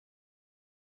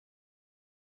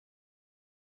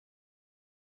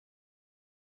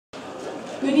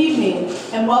Good evening,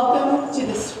 and welcome to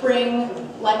the Spring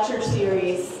Lecture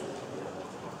Series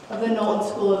of the Knowlton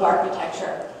School of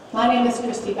Architecture. My name is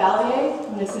Christy Ballier.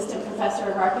 I'm an assistant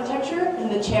professor of architecture and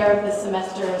the chair of this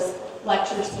semester's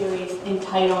lecture series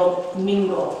entitled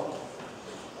Mingle.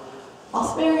 I'll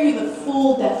spare you the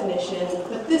full definition,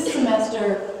 but this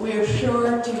semester we are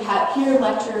sure to hear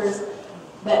lectures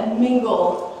that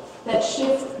mingle, that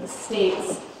shift the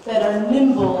states, that are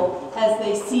nimble as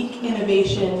they seek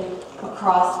innovation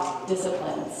across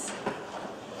disciplines.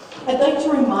 I'd like to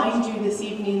remind you this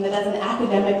evening that as an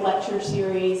academic lecture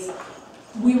series,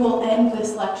 we will end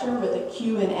this lecture with a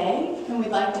Q&A, and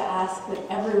we'd like to ask that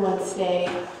everyone stay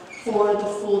for the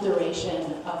full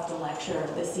duration of the lecture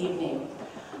this evening.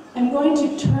 I'm going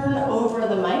to turn over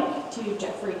the mic to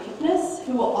Jeffrey Kipnis,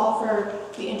 who will offer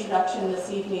the introduction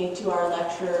this evening to our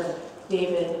lecturer,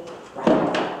 David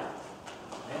Bratton.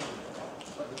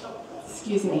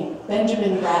 Excuse me,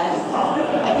 Benjamin Bratton.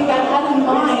 I think I had in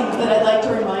mind that I'd like to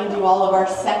remind you all of our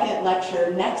second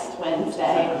lecture next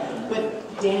Wednesday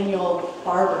with Daniel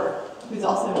Barber, who's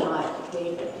also not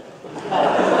David. But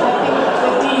I think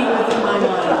the D was in my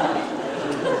mind.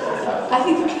 I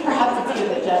think perhaps it's good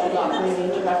that Jeff is offering the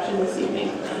introduction this evening.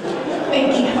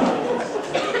 Thank you.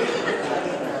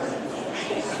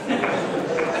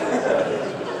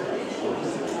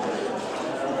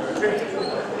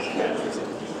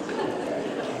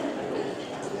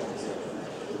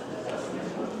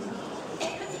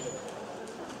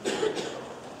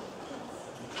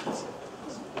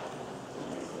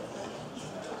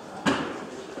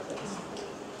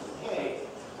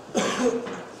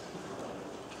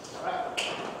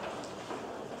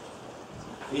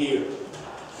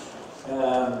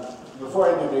 Before I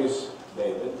introduce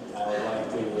David, I would like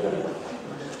to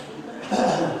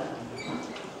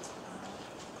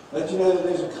let you know that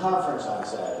there's a conference on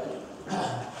Saturday.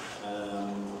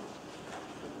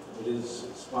 It is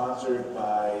sponsored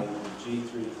by the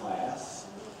G3 class,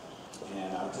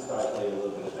 and I just thought I'd tell you a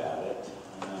little bit about it.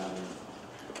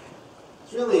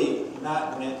 It's really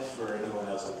not meant for anyone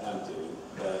else to come to,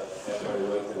 but that's why we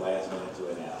wait till the last minute to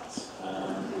announce.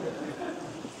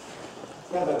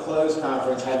 Kind of a closed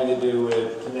conference having to do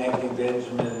with connecting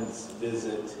Benjamin's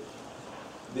visit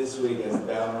this week as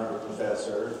Baumer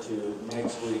professor to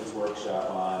next week's workshop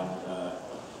on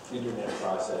internet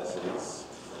processes.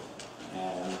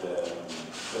 And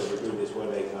so we're doing this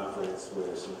one-day conference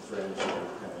where some friends are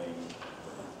coming.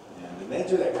 And the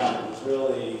nature of that conference is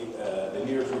really the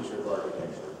near future of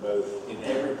architecture, both in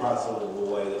every possible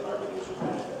way that architecture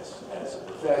manifests as a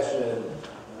profession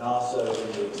and also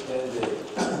in the extended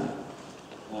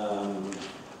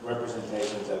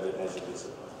representations of it as a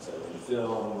discipline. So in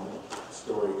film,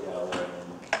 storytelling,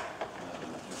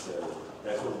 and so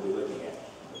that's what we'll be looking at.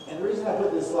 And the reason I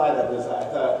put this slide up is I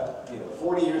thought,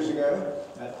 40 years ago,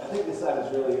 I think this slide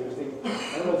is really interesting.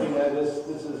 I don't know if you know this.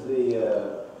 This is the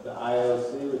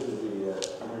IOC, which is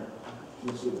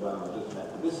you see the bottom, it doesn't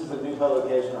matter. This is a new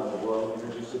publication on the world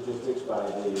energy statistics by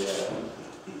the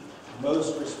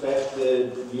most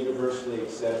respected, universally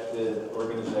accepted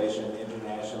organization,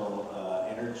 International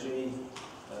Energy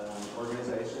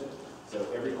Organization. So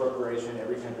every corporation,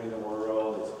 every country in the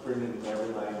world, it's printed in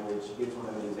every language, gets one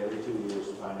of these every 2 years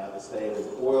to find out the state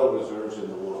of oil reserves in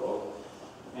the world.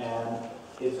 And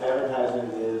its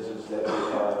advertisement is that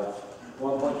we have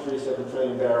 1.37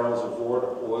 trillion barrels of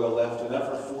oil left, enough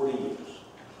for 40 years.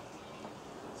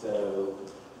 So,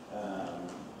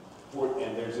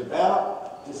 and there's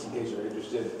about, just in case you're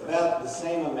interested, about the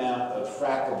same amount of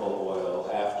frackable oil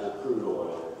after crude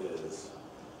oil is.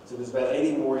 So there's about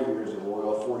 80 more years of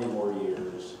oil, 40 more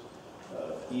years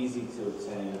of easy to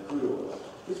obtain crude oil.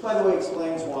 Which, by the way,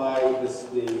 explains why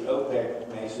the OPEC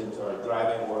nations are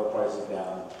driving oil prices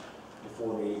down to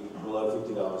below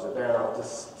 $50 a barrel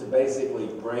to basically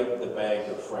break the bank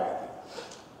of fracking.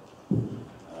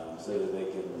 So that they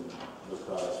can,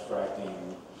 because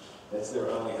fracking, that's their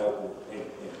only hope.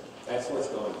 That's what's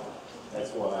going on.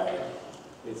 That's why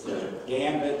it's a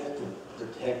gambit to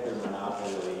protect their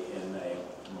monopoly in the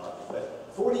market. But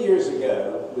 40 years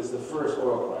ago was the first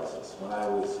oil crisis, when I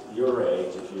was your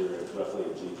age, if you're roughly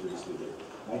a G3 student.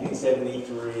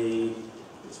 1973,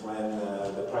 it's when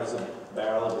the price of a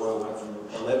barrel of oil went from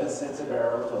 11 cents a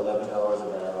barrel to $11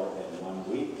 a barrel in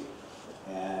 1 week.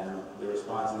 And the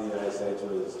response in the United States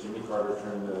was Jimmy Carter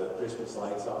turned the Christmas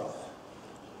lights off.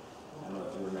 I don't know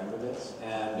if you remember this.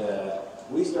 And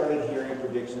we started hearing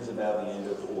predictions about the end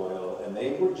of oil, and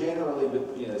they were generally,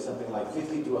 something like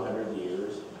 50 to 100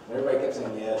 years. And everybody kept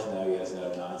saying yes,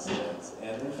 no, nonsense.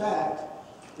 And in fact,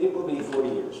 it will be 40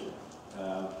 years.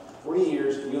 40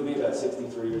 years, you'll be about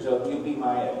 63 years old. You'll be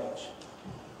my age.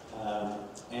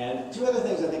 And two other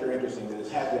things I think are interesting that has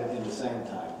happened in the same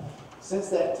time. Since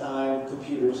that time,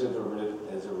 computers have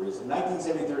arisen.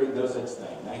 1973, no such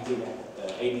thing.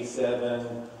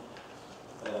 1987,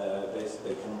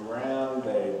 they come around,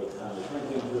 they become the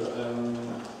printing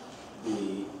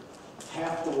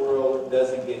half the world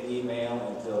doesn't get email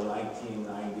until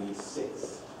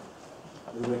 1996.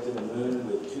 We went to the moon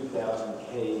with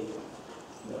 2K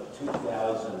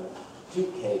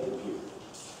computers.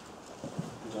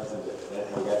 That's how we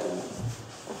got to the moon.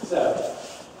 So,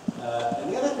 and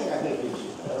the other thing I think you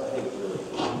should know, I think it's really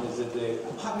important, is that the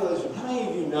population, how many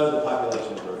of you know the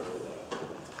population of Earth today?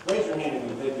 Raise your hand if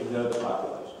you think you know the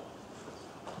population.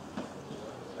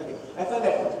 Okay, I found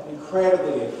that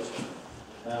incredibly interesting.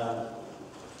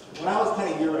 When I was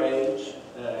kind of your age,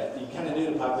 you kind of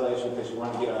knew the population because you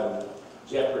wanted to get on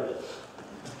Jeopardy.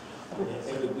 It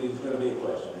was going to be a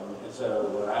question. And so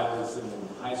when I was in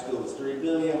high school, it was 3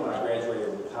 billion. When I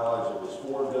graduated from college, it was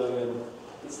 4 billion.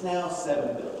 It's now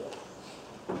 7 billion.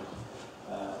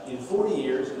 In 40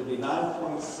 years, it'll be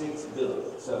 9.6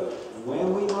 billion. So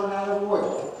when we run out of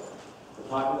oil, the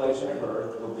population of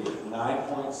Earth will be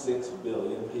 9.6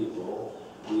 billion people.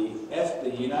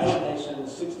 The United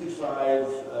Nations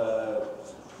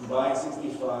combined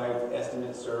 65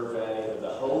 estimate survey of the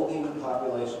holding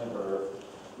population of Earth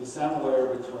is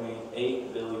somewhere between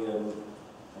 8 billion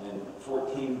and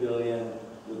 14 billion.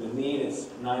 With the mean, it's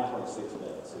 9.6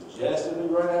 billion. So just as we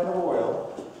run out of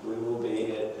oil, we will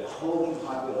be at the holding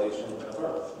population of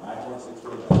Earth, 9.6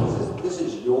 billion. This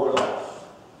is your life.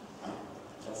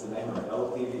 That's the name of an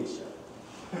old TV show.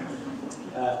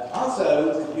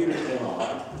 Also, computers came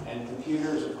on, and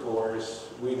computers, of course,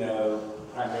 we know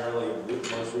primarily,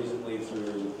 most recently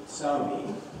through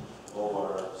Sony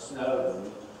or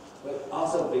Snowden, but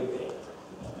also big data.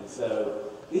 And so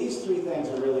these three things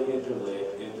are really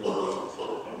interlinked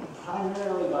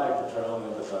primarily by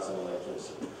petroleum because of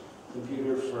electricity.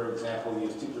 Computers, for example,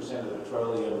 use 2% of the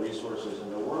petroleum resources in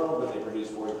the world, but they produce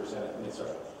 40%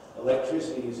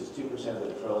 electricity uses 2% of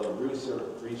the petroleum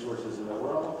resources in the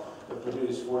world, but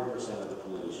produce 40% of the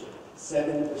pollution.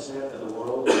 70% of the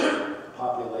world's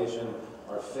population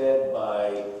are fed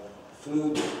by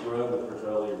food that's grown with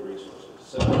petroleum resources.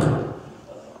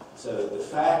 So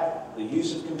the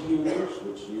use of computers,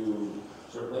 which you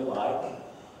certainly like,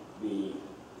 the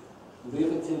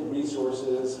limited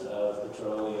resources of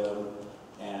petroleum,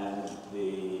 and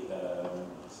the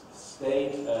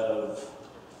state of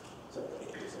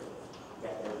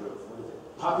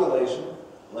population,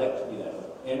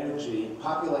 energy,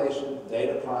 population,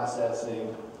 data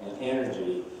processing, and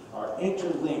energy are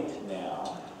interlinked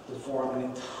now to form an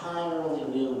entirely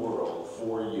new world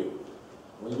for you.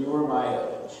 When you were my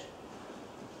age,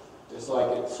 just like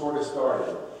it sort of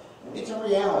started. And it's a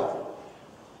reality.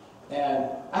 And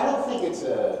I don't think it's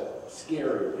a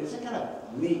scary, it's a kind of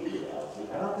neat reality.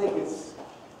 I don't think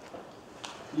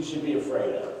you should be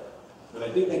afraid of it. But I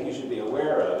do think you should be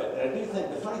aware of it. And I do think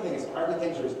the funny thing is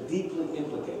architecture is deeply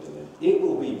implicated in it. It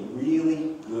will be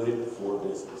really good for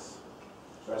business.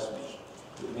 Trust me.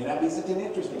 It may not be such an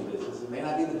interesting business. It may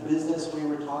not be the business we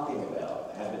were talking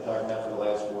about, have been talking about for the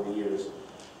last 40 years,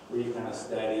 where you kind of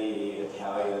study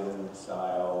Italian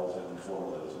styles and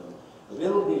formalism. But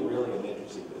it'll be really an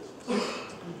interesting business.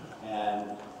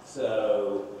 And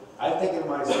so I've taken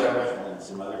myself and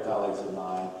some other colleagues of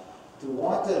mine to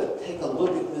want to take a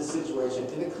look at this situation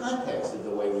in the context of the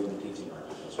way we've been teaching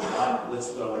architecture. Not let's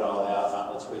throw it all out,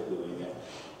 not let's quit doing it.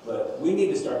 But we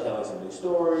need to start telling some new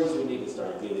stories. We need to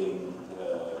start getting,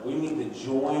 we need to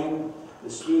join the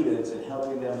students in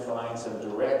helping them find some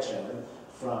direction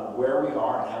from where we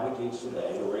are and how we teach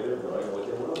today to where they're going and what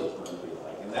their world is going to be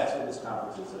like. And that's what this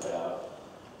conference is about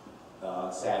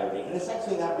on Saturday. And it's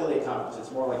actually not really a conference, it's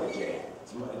more like a jam.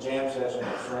 It's a jam session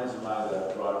with friends of mine that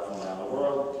I've brought up from around the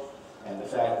world. And the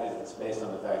fact that it's based on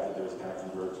the fact that there's kind of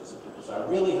convergence of people. So I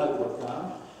really hope you'll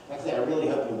come. Actually, I really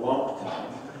hope you won't come.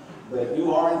 But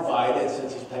you are invited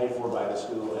since it's paid for by the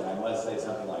school, and I must say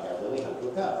something like, I really hope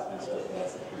you'll come. And so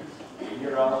that's it.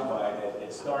 You're all invited.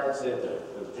 It starts at the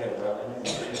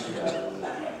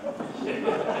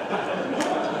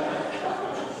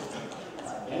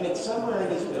and it's somewhere in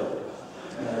this building.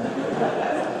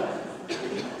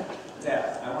 Now,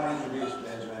 I want to introduce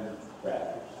Benjamin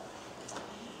Bratton.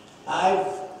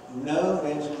 I've known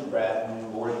Benjamin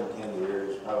Bratton more than 10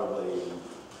 years, probably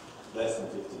less than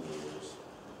 15 years.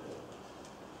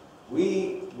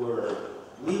 We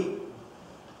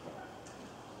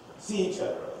see each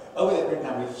other. Over that period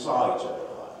of time, we saw each other a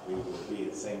lot. We would be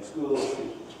at the same schools.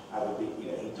 I would be,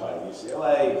 he taught at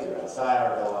UCLA, he was around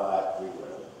SciArc a lot. We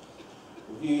were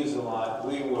reviews a lot.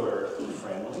 We were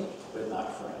friendly, but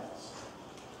not friends.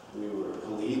 We were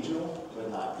collegial, but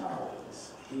not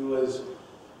colleagues. He was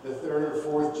the third or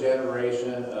fourth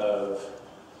generation of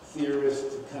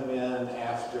theorists to come in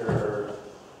after,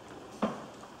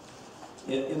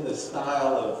 in the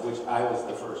style of which I was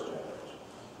the first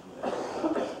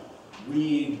generation.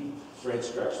 Read French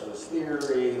structuralist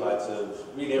theory,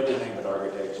 read everything but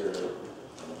architecture,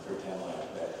 and pretend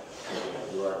like that,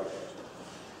 do architecture.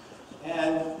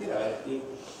 And, you know, it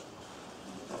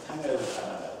kind of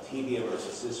tedium or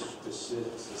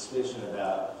suspicion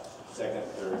about second,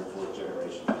 third, and fourth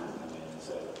generation people come in.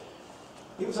 So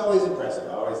he was always impressive.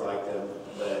 I always liked him.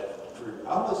 But for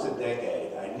almost a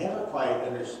decade, I never quite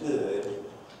understood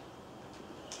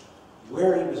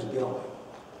where he was going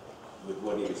with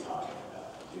what he was talking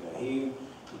about. You know, he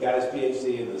got his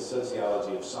PhD in the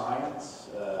sociology of science.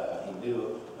 He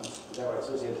knew, is that right,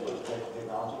 sociology of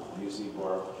technology from UC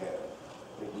Baumer?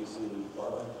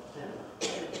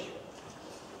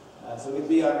 So we'd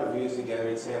be on reviews together,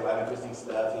 he'd say a lot of interesting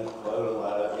stuff, he'd quote a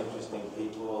lot of interesting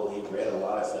people, he read a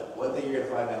lot of stuff. One thing you're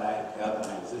going to find tonight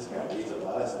is this guy reads a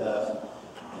lot of stuff,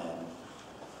 and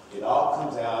it all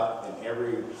comes out in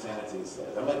every sentence he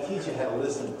says. I'm going to teach you how to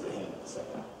listen to him in a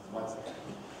second, one second.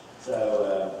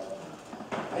 So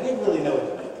I didn't really know what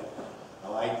to make of him. I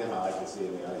liked him, I liked to see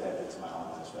him, he always had a big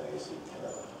smile on his face, he kind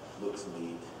of looks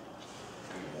neat.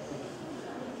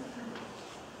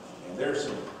 And there's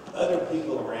some other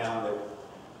people around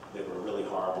that were really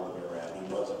horrible to be around.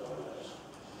 He wasn't one of those.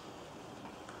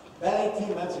 About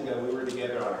 18 months ago, we were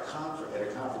together on a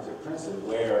conference at Princeton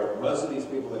where most of these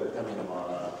people that are coming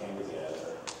tomorrow came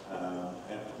together,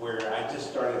 and where I just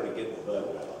started to get the bug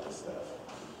about all this stuff.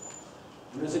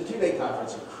 It was a 2-day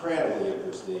conference, incredibly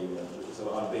interesting. So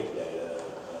on big data,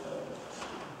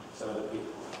 some of the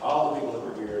people, all the people that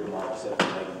were here tomorrow, except for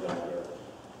Megan Gallagher,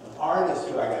 an artist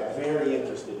who I got very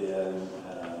interested in,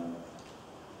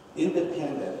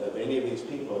 independent of any of these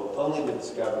people, only to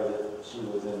discover that she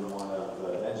was in one of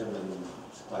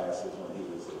Benjamin's classes when he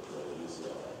was at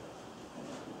UCLA.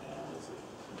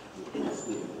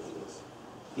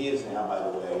 He is now, by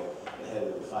the way, the head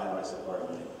of the Fine Arts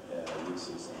Department at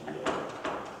UC San Diego.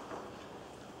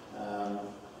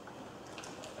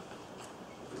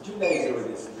 For 2 days, there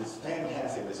was this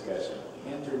fantastic discussion of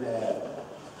the internet,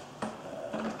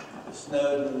 the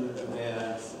Snowden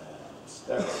events,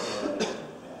 Stuxnet,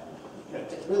 and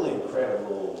really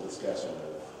incredible discussion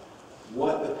of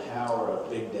what the power of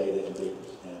big data and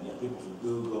people from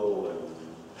Google and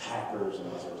hackers and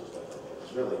all sorts of stuff like that.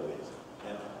 It's really amazing.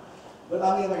 But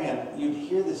on the other hand, you'd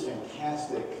hear this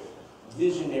fantastic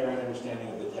visionary understanding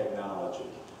of the technology.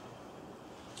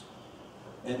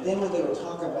 And then when they would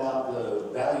talk about the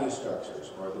value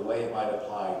structures or the way it might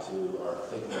apply to our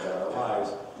thinking about our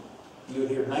lives, you would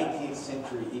hear 19th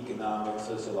century economic,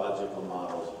 sociological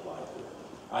models applied to it.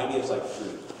 Ideas like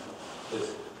food.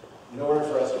 In order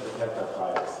for us to protect our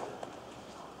privacy,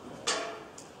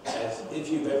 as if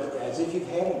you've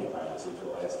had any privacy for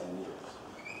the last 10 years.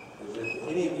 As if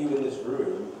any of you in this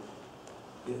room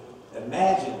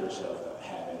imagine yourself to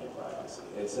have any privacy.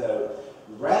 And so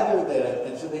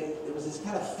there was this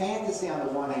kind of fantasy on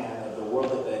the one hand of the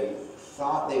world that they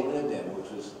thought they lived in,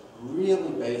 which was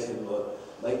really based in the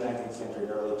late 19th century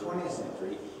and early 20th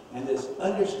century, and this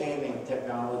understanding of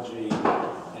technology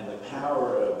and the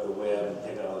power of the web and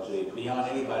technology beyond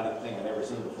anything I've ever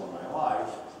seen before in my life.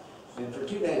 And for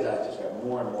 2 days, I just got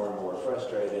more and more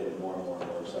frustrated and more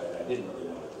excited. I didn't really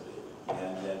know what to do.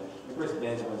 And then, of course,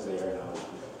 Benjamin was there, and I was,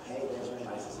 hey, Benjamin,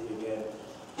 nice to see you again.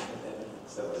 And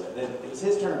stuff like that. Then it was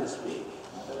his turn to speak.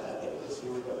 I thought, okay,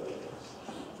 here we go again.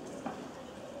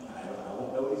 I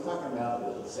won't know what he's talking about,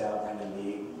 but it'll sound kind of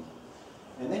neat.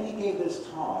 And then he gave this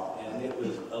talk, and it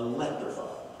was electrifying.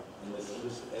 And it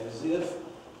was as if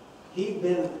he'd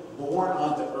been born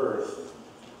onto Earth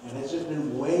and has just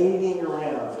been waiting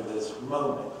around for this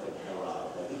moment that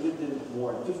arrived. Like he lived in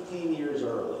more than 15 years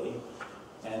early,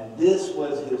 and this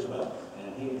was his moment.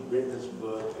 And he had written this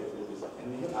book,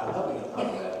 I'm hoping he'll talk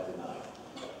about it tonight.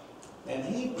 And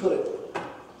he put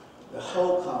the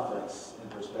whole conference in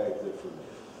perspective for me.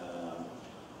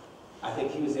 I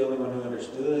think he was the only one who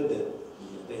understood that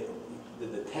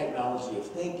the technology of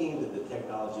thinking, that the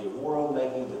technology of world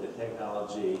making, that the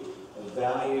technology of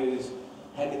values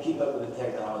had to keep up with the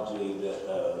technology,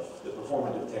 the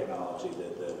performative technology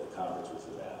that the conference was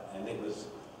about. And it was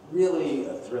really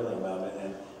a thrilling moment.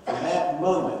 And from that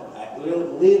moment,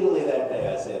 literally that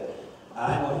day, I said,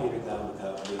 I want you to come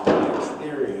to the next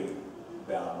theory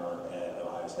Baumer at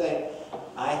Ohio State.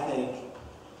 I think,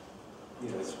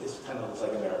 it's kind of looks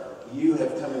like America. You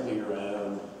have come into your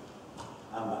own.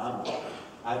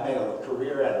 I've made a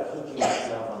career out of hooking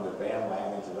myself on the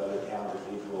bandwagons of other talented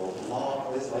people.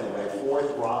 This like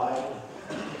cried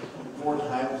 4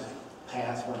 times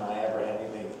past when I ever had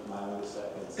anything mine was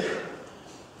seconds.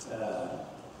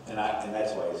 And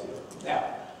that's why he's here. Now,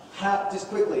 just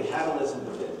quickly, how to listen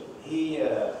to Benji.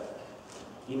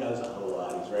 He knows a whole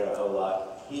lot. He's read a whole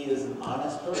lot. He is an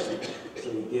honest person, so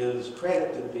he gives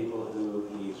credit to the people who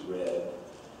he's read,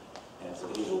 and so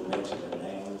he will mention their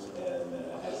names, and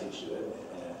as he should.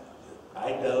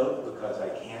 I don't, because I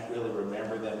can't really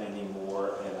remember them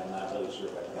anymore, and I'm not really sure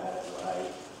if I got it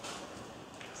right.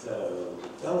 So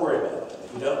don't worry about it.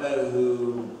 If you don't know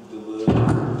who Duluth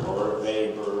or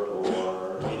Weber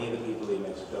or any of the people he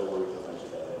mentioned, don't worry too much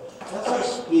about it. That sort of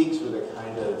speaks with a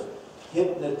kind of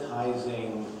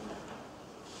hypnotizing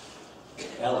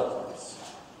eloquence.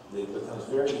 It becomes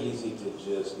very easy to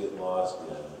just get lost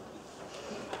in.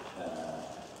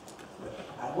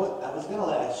 I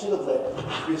should have let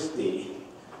Christy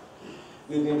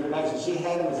do the introduction. She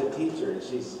had him as a teacher, and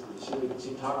she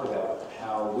talked about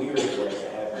how weird it was to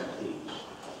have him teach.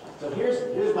 So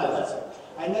here's my lesson.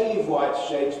 I know you've watched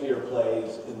Shakespeare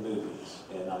plays in movies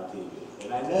and on TV,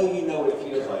 and I know you know what it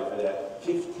feels like for that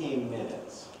 15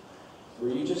 minutes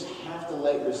where you just have to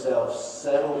let yourself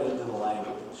settle into the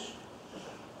language.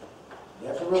 You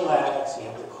have to relax, you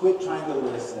have to quit trying to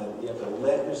listen, you have to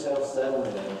let yourself settle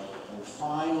in, and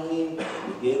finally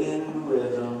you get into the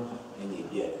rhythm and you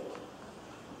get it.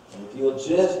 And if you'll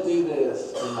just do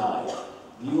this tonight,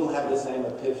 you will have the same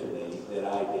epiphany that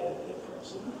I did at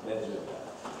Princeton. That's your part.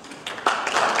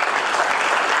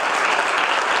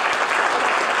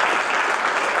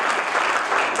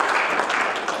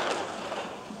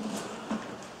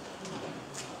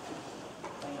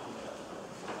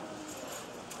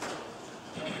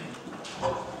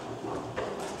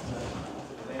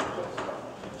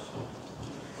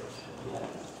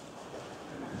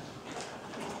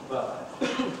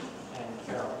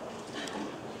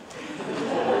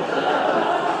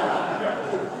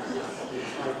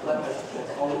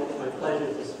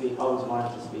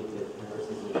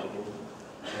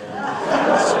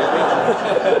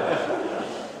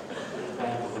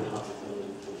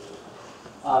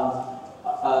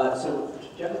 So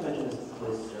Jeff mentioned this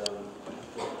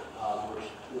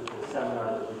seminar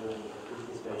that we're doing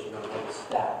is based on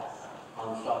stack on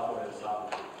software and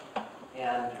sovereignty.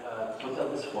 And it comes up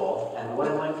this fall, and what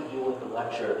I'd like to do with the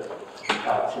lecture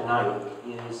tonight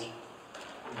is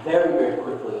very, very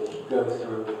quickly go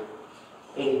through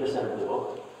 80% of the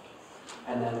book,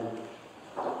 and then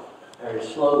very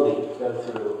slowly go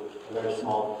through a very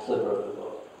small sliver of the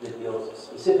book that deals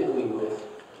specifically with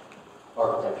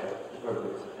architecture,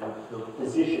 urbanism, and the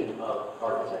position of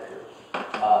architecture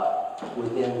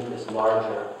within this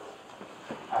larger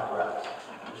apparatus,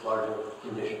 this larger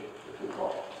condition, which we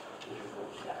call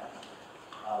stack.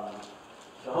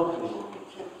 So hopefully we won't be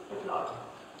too, if not,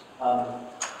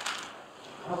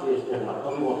 hopefully it's not,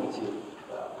 hopefully we won't be too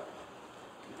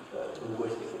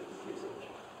linguistically confusing.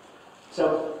 So,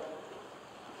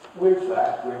 weird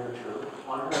fact, weird but true,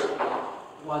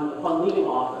 upon leaving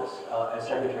office as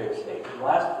Secretary of State, the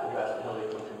last address that Hillary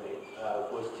Clinton made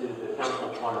was to the Council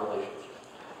on Foreign Relations.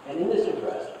 And in this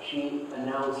address, she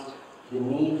announced the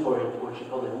need for what she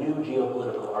called a new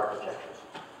geopolitical architecture.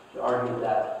 She argued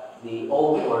that the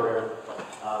old order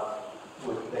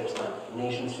was based on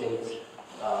nation states,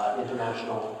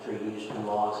 international treaties and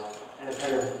laws, and a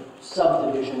kind of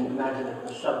subdivision, imagine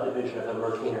a subdivision of the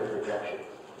Mercator projection,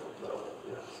 little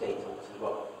states on this as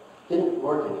well. Didn't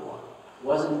work anymore.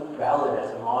 Wasn't valid as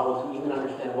a model to even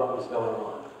understand what was going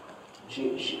on.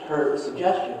 Her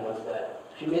suggestion was that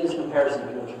she made this comparison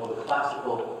between what's called the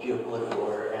classical geopolitical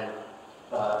order and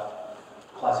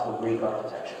classical Greek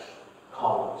architecture,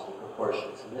 columns and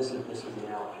proportions, and this was the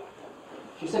analogy.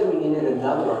 She said we needed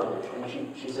another architecture, and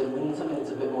she said we need something that's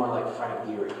a bit more like Frank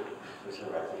Gehry, was her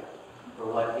idea, or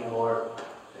like more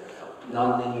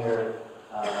nonlinear,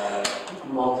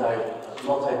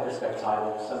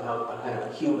 multi-perspectival, somehow a kind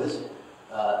of cubist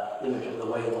image of the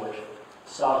way in which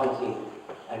sovereignty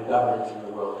and governance in the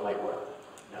world might work.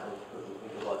 Now, we can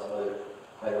think of lots of other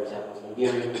better examples, and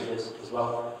Gehry did this as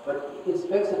well. But it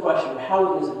begs the question,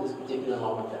 how it is at this particular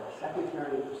moment that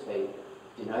Secretary of State,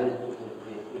 of the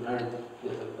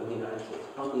United States,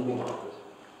 from leaving office,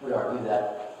 would argue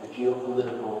that the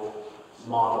geopolitical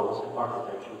models of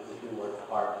architecture, if you were,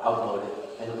 are outmoded,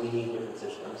 and that we need different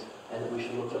systems, and that we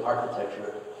should look to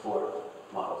architecture for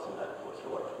models and metaphors for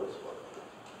what it goes for.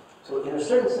 So in a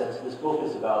certain sense, this book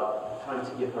is about trying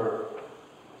to give her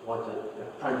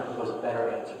trying to propose a better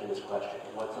answer to this question,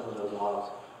 and what some of those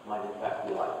models might in fact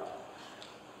be like.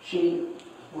 She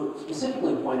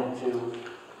specifically pointed to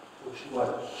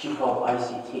what she called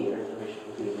ICT, or Information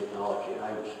Computing Technology, and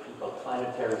I would call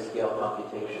planetary scale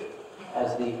computation,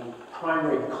 as the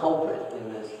primary culprit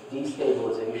in this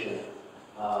destabilization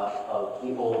of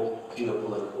the old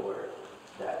geopolitical order,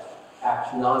 that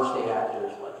non-state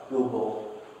actors like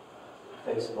Google,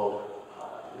 Facebook,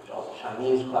 all the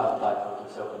Chinese cloud platforms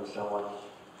and so forth and so on,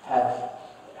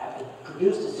 had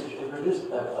produced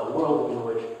a world in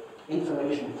which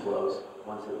information flows,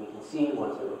 ones that we can see,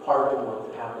 ones that are part of, ones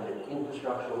that happen at an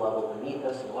infrastructure level beneath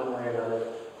us in one way or another,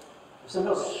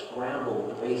 somehow scrambled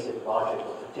the basic logic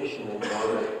of petition and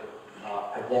order,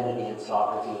 identity and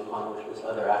sovereignty upon which this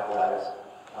other apparatus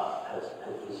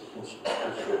is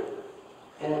construed.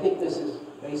 And I think this is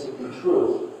basically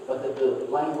true, but that the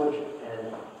language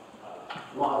and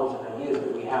models and ideas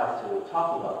that we have to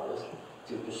talk about this,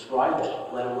 to describe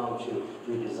it, let alone to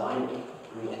redesign it,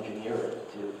 re-engineer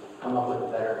it, to come up with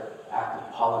a better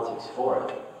active politics for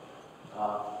it,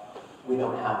 we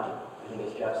don't have them. I think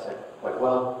as Jeff said quite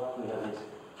well, we have these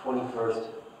 21st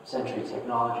century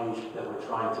technologies that we're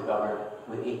trying to govern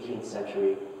with 18th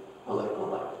century political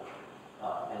language.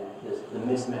 And the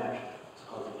mismatch is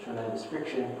causing tremendous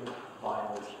friction,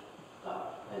 violence,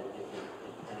 and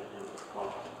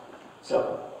conflict.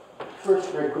 So,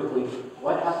 first, very quickly,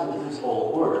 what happened to this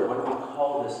whole order? What do we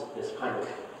call this kind of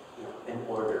an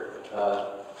order,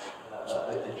 a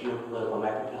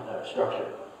geopolitical structure?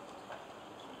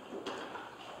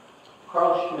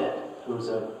 Carl Schmitt, who's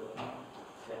an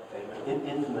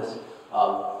infamous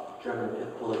German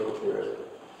political theorist,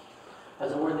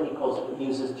 has a word that he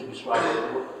uses to describe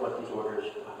what these orders,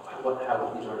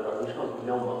 how these orders are. He's called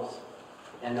nomos,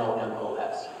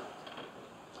 N-O-M-O-S.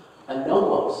 A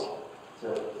nomos,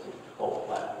 it's a full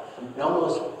platform.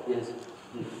 Nomos is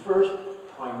the first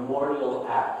primordial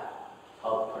act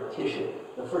of partition,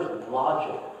 the first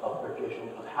logic of partition,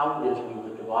 of how it is we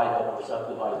would divide up or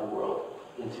subdivide the world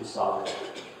into sovereignty.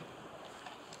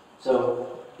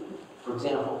 So, for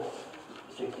example,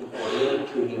 the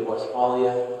 1648 Treaty of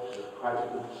Westphalia is a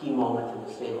practically key moment in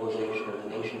the stabilization of the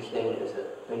nation-state as a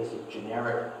basic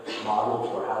generic model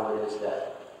for how it is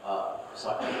that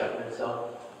society governs itself.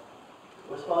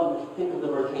 Westphalia, think of the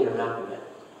Mercator map again.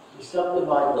 You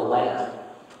subdivide the land,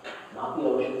 not the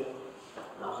ocean,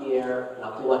 not the air,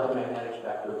 not the electromagnetic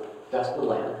spectrum, just the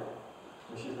land.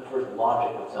 This is the first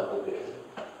logic of subdivision.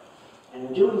 And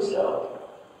in doing so,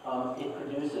 it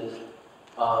produces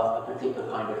a particular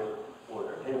kind of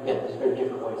order. And again, there's very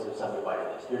different ways of subdividing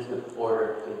this. Here's the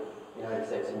border between the United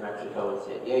States and Mexico and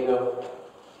San Diego.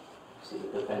 You see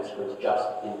the fence goes just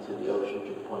into the ocean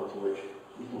to the point to which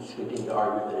you can continue to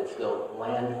argue that it's still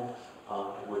land,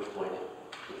 at which point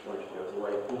it goes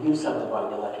away. We do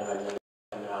subdivide the electromagnetic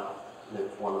amount in the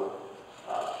form of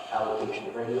allocation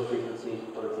of radio frequencies,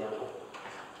 for example.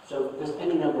 So there's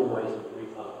any number of ways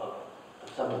of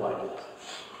subdividing this.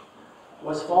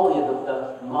 Westphalia,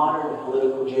 the modern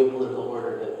geopolitical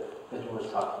order that he was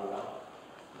talking about,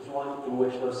 is one in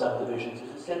which those subdivisions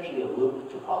is essentially a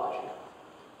loop topology.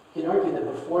 You can argue that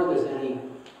before there's any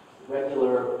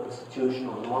regular,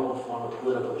 institutional, normal form of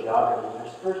political geography,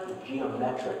 there's first a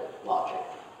geometric logic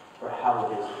for how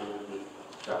it is to be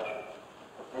structured.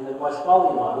 And the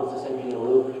Westphalian model is essentially a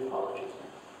loop topology.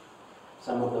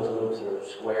 Some of those loops are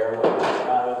square, like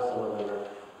Chicago, some of them are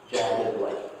jagged,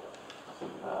 like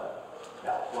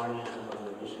California, some of them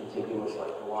are discontiguous,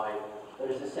 like Hawaii.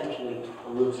 But it's essentially a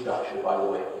loop structure by the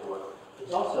way it would work.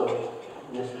 It's also,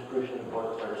 and this is crucially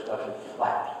important for our discussion,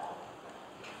 flat.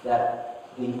 That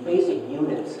the basic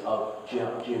units of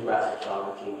geographic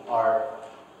sovereignty are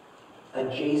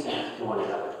adjacent to one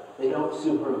another. They don't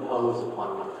superimpose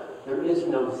upon one another. There is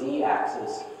no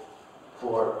z-axis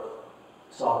for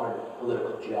sovereign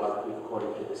political geography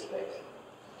according to this space.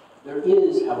 There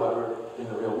is, however, in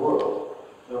the real world,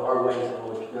 there are ways in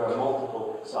which there are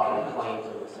multiple sovereign claims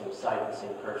on the same site, the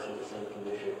same person, the same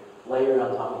condition, layered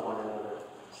on top of one another,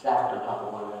 stacked on top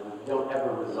of one another. They don't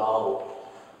ever resolve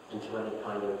into any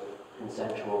kind of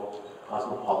consensual,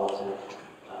 cosmopolitan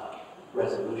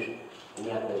resolution, and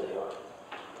yet there they are.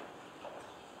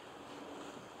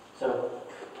 So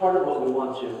part of what we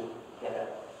want to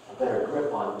get a better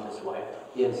grip on in this way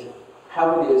is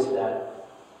how it is that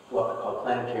what we call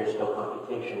planetary scale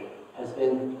computation has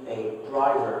been a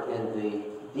driver in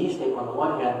the on the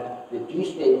one hand, the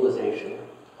destabilization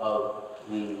of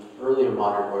the earlier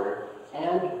modern order,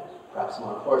 and perhaps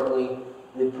more importantly,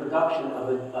 the production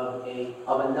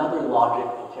of another logic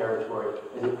of territory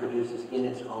that it produces in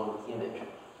its own image.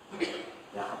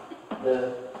 Now,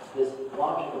 this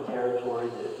logic of territory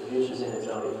that it produces in its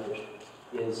own image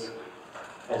is,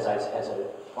 as I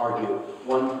argue,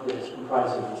 one that is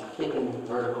comprised of these thickened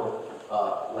vertical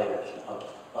layers of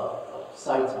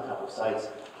sites on top of sites,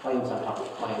 claims on top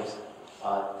of claims,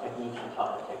 techniques on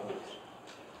top of techniques.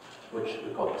 which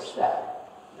we call the stack.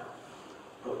 Now,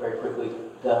 go very quickly.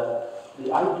 The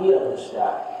idea of the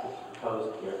stack that's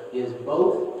proposed here is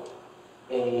both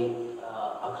a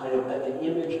kind of an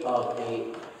image of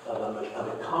a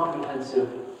comprehensive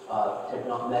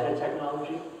meta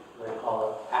technology, what I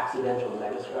call an accidental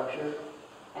megastructure,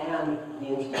 and the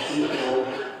institutional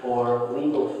or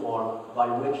legal form by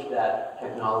which that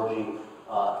technology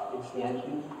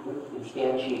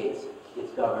instantiates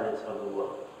its governance of the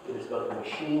world. It is both a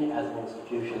machine as an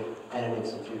institution and an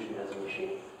institution as a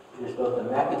machine. It is both the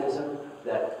mechanism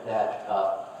that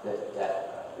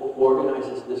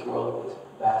organizes this world, this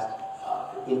vast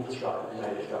infrastructure and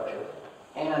megastructure,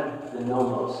 and the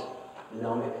nomos, the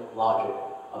gnomic logic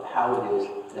of how it is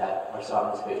that our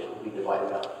sovereign space will be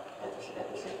divided up at the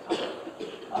same time.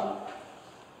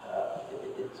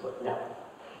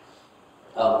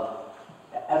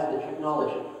 As the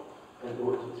technology, and the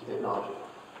words of technology,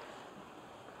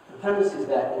 the premise is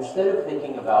that instead of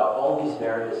thinking about all these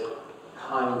various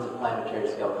kinds of planetary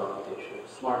scale computation,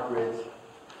 smart grids,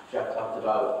 Jeff talked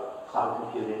about cloud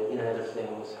computing, Internet of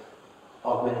Things,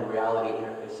 augmented reality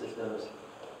interface systems,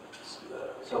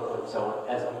 so forth and so on,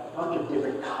 as a bunch of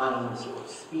different kinds or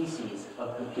species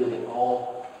of computing,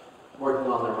 all working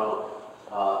on their own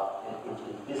and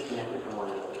disconnected from one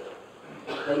another.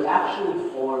 They actually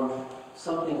form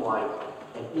something like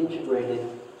an integrated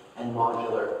and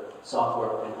modular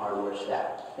software and hardware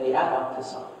stack. They add up to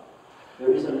something.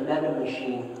 There is a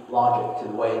meta-machine logic to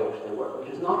the way in which they work, which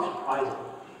is not surprising,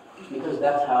 because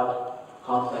that's how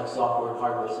complex software and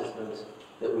hardware systems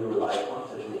that we rely upon,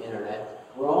 such as the internet,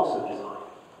 were also designed.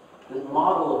 The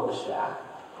model of the stack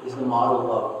is the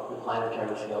model of the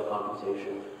planetary scale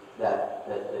computation that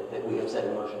we have set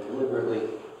in motion deliberately.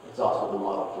 It's also the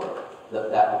model for the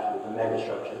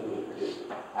megastructure that we introduced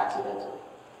accidentally.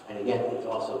 And again, it's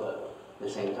also the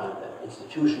same time the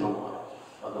institutional model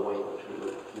of the way in which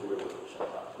we were set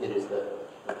up. It is the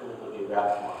political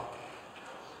geographic model.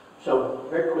 So,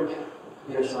 very quick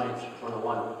computer science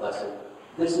 101 lesson.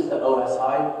 This is the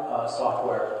OSI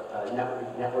software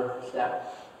network stack.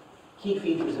 Key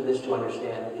features of this to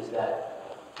understand is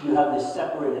that you have these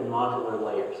separated modular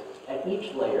layers. At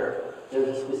each layer,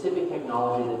 there's a specific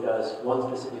technology that does one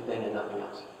specific thing and nothing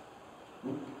else.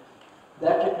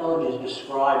 That technology is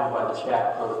described by the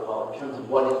stack protocol in terms of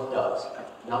what it does,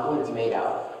 not what it's made out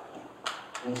of.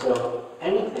 And so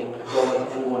anything can go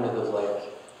into any one of those layers.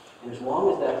 And as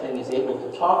long as that thing is able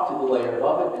to talk to the layer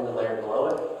above it and the layer below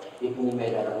it, it can be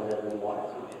made out of whatever you want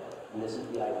it to be made out of. And this is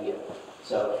the idea.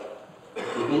 So, at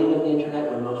the beginning of the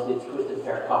internet, when mostly it's twisted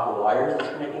pair of copper wires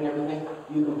that's connecting everything,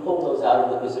 you can pull those out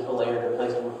of the physical layer and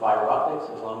replace them with fiber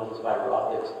optics. As long as those fiber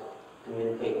optics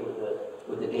communicate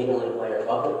with the data link layer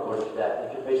above it, according to that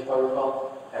interface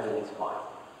protocol, everything's fine.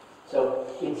 So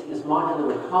it's this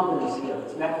modular recombenancy of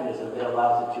this mechanism that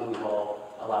allows it to evolve,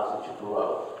 allows it to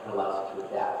grow, and allows it to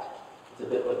adapt. It's a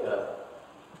bit like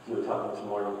you were talking this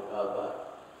morning of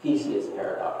Theseus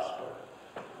paradox,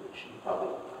 which you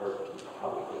probably heard,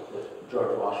 with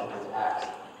George Washington's axe.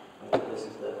 This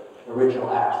is the original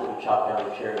axe that you chop down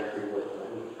a cherry tree with.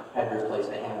 We had to replace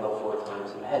the handle 4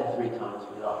 times and the head 3 times,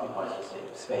 but it occupies the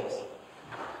same space.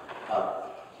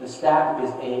 The stack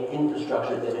is an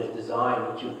infrastructure that is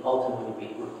designed to ultimately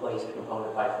be replaced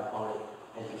component by component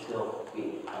and to still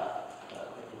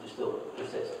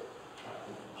persist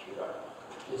in this regard.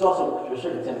 It's also, to a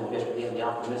certain extent, we'll get to the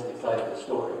optimistic side of the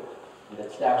story, and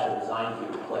that stacks are designed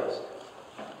to be replaced.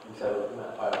 And so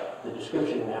the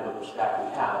description we have of the stack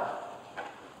we have,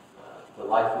 the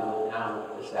life we live now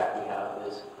with the stack we have,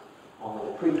 is only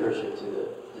the precursor to the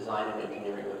design and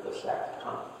engineering of the stack to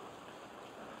come.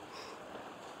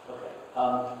 Okay.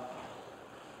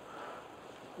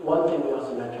 One thing we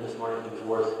also mentioned this morning is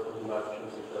worth talking about in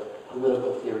terms of the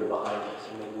political theory behind this,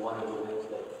 and maybe one of the things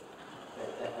that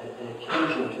an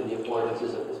occasion to the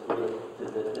affordances of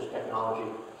this technology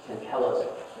can tell us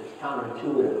is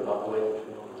counterintuitive about the way in which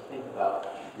we normally think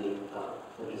about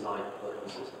the design of political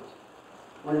systems.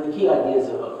 One of the key ideas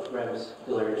of Rem's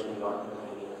Delirious New York, and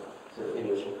maybe a sort of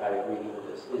idiosyncratic reading of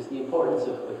this, is the importance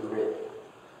of a grid.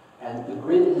 And the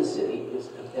grid in the city is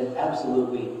an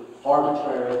absolutely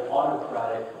arbitrary,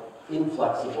 autocratic,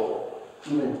 inflexible,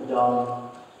 even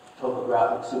dumb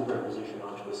topographic superimposition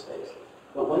onto a space.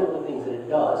 But one of the things that it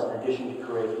does, in addition to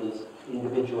create these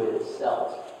individuated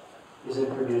cells, is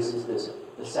it produces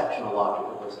the sectional logic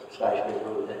of a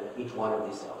skyscraper within each one of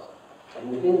these cells. And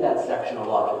within that sectional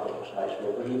logic of a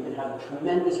skyscraper, you can have a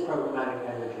tremendous programmatic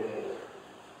heterogeneity.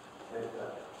 Right?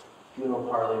 Funeral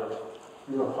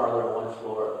parlor on one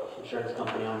floor, insurance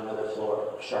company on another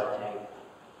floor, Shark Tank,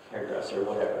 hairdresser,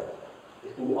 whatever.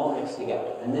 It can be all mixed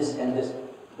together. And this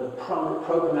the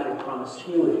programmatic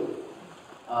promiscuity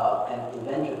and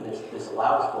inventiveness this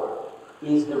allows for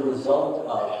is the result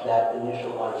of that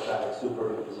initial autocratic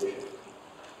superimposition.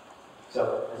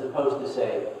 So as opposed to,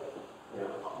 say,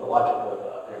 the logic of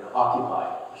Occupy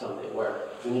or something, where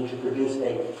we need to produce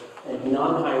a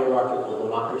non-hierarchical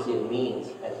democracy of means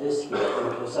at this scale,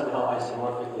 which will somehow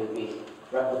isomorphically be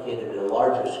replicated at a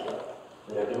larger scale.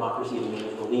 That our democracy of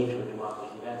means will lead to a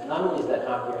democracy of ends. Not only is that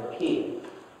not guaranteed,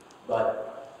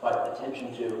 but by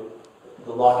attention to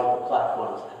the logic of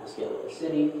platforms at the scale of the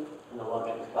city, and the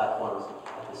logic of platforms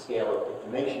at the scale of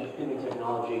information computing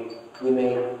technology, we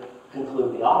may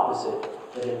conclude the opposite,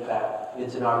 that in fact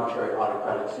it's an arbitrary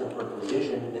autocratic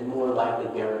superimposition that more likely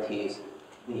guarantees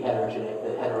the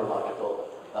heterological,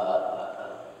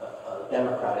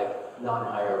 democratic,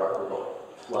 non-hierarchical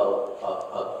flow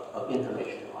of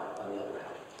information on the other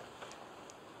hand.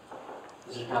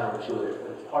 This is counterintuitive,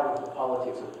 but it's part of the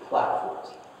politics of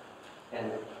platforms.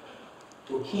 And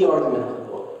the key argument of the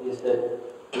book is the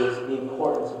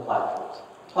importance of platforms.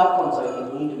 Platforms, I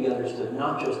think, need to be understood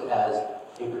not just as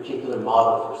a particular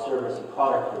model for service and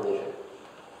product provision.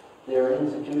 They're an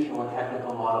institutional and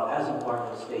technical model as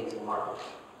important as states and markets.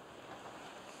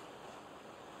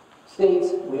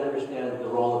 States, we understand the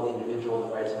role of the individual,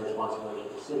 the rights and responsibilities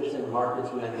of the citizen.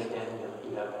 Markets, we understand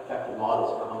we have effective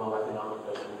models for homo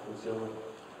economicus and consumer.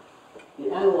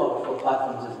 The analog for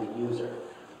platforms is the user.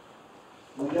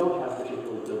 We don't have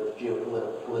particularly good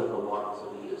geopolitical models of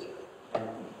the user.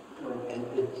 And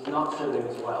it's not serving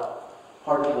us well.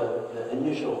 Part of the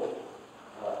initial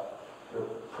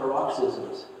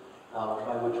paroxysms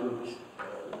by which we,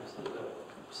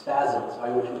 spasms by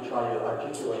which we try to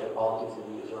articulate the politics of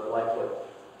the user are like what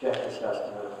Jeff discussed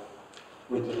in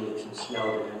WikiLeaks and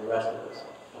Snowden and the rest of us.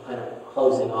 A kind of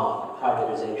closing off,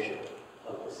 privatization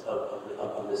of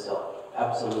the self.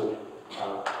 Absolute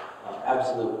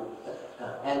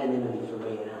anonymity for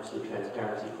me and absolute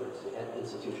transparency for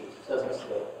institutions. It doesn't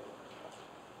stay.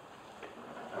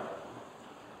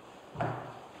 I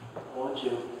want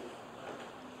to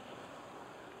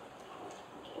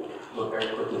look very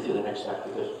quickly through the next act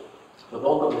because the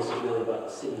bulk of this is really about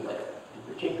the city layer, and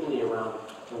particularly around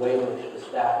the way in which the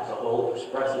staff as a whole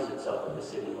expresses itself at the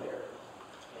city layer.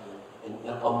 And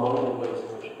among the ways in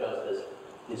which it does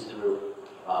this is through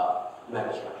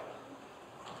megastructure.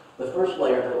 The first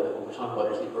layer that we're talking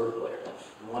about is the earth layer.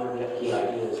 And one of the key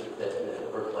ideas that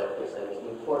the earth layer presents is the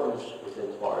importance,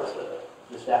 as far as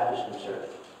the staff is concerned,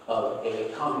 of a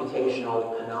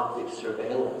computational panoptic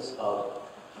surveillance of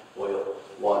oil,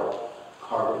 water,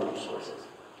 carbon resources,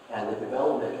 and the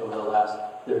development over the last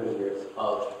 30 years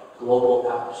of global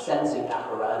sensing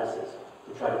apparatuses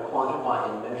to try to quantify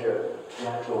and measure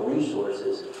natural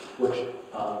resources, which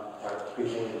are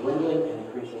increasingly dwindling and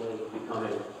increasingly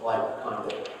becoming like a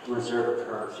kind of reserve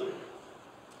currency.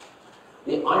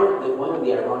 One of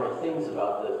the ironic things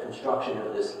about the construction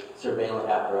of this surveillance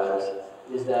apparatus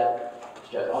is that, as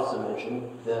Jeff also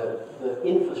mentioned, the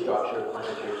infrastructure of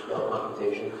planetary scale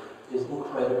computation is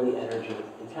incredibly energy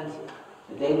intensive.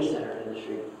 The data center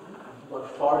industry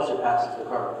far surpasses the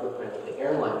carbon footprint of the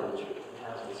airline industry and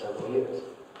has in several years.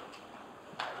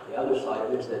 The other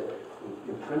side is that,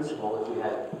 in principle, if we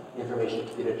had information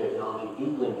computer technology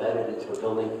deeply embedded into a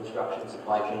building, construction,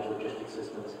 supply chains, logistics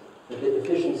systems, the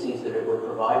efficiencies that it would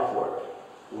provide for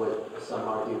would, some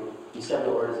argue, be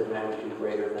several orders of magnitude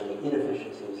greater than the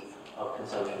inefficiencies of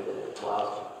consumption that it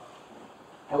allows for.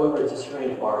 However, it's a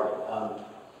strange bargain.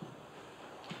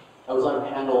 I was on a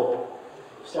panel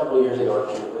several years ago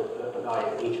with a guy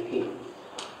at HP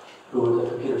who was a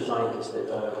computer scientist,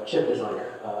 a chip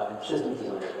designer, and systems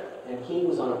designer there. And he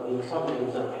was on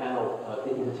a panel at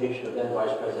the invitation of then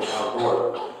Vice President Al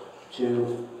Gore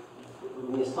to,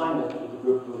 the assignment of the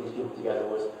group of these people together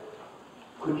was,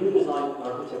 could you design and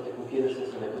architect a computer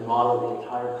system that could model the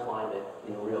entire climate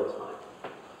in real time?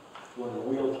 Doing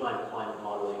real-time climate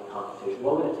modeling and computation.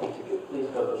 What would it take to do? Please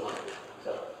go design it.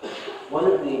 So, one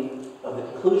of the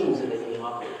conclusions that they came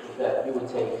up with is that it would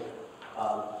take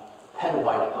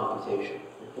petabyte computation,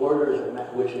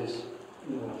 which is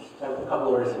a couple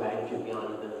orders of magnitude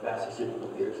beyond even the fastest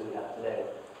supercomputers that we have today,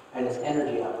 and its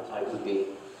energy appetite would be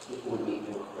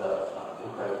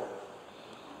incredible.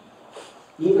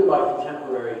 Even by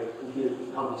contemporary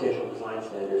computational design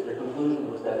standards, their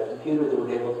conclusion was that a computer that would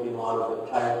be able to be modeled the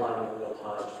entire climate in real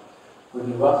time would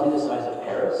be roughly the size of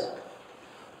Paris,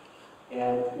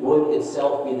 and would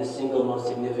itself be the single most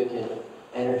significant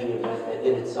energy event that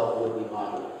it itself would be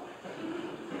modeling.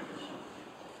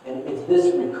 And it's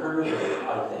this recursion,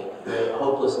 I think, the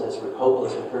hopeless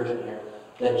recursion here,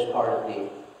 that is part of the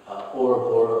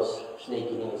Ouroboros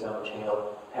snake eating its own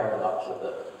tail paradox of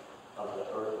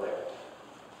Earth layer.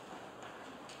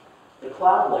 The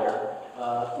cloud layer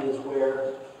is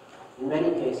where, in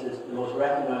many cases, the most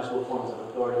recognizable forms of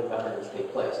authority and governance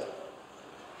take place.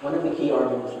 One of the key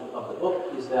arguments of the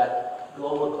book is that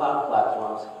global cloud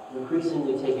platforms are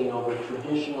increasingly taking over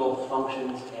traditional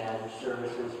functions and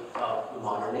services of the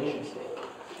modern nation state.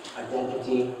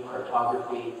 Identity,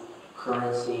 cartography,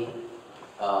 currency,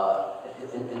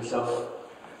 and so forth.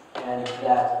 And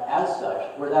that, as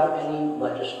such, without any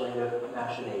legislative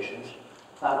machinations,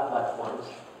 cloud platforms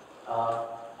are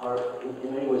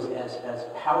in many ways as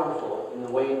powerful in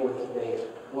the way in which they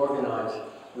organize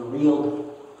the real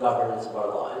governance of our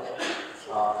lives,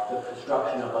 the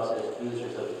construction of us as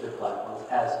users of their platforms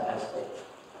as states.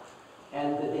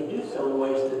 And that they do so in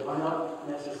ways that are not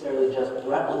necessarily just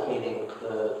replicating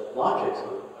the logics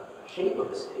or shape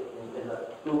of a state. In the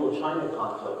Google-China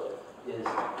conflict is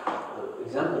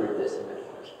exemplary of this in many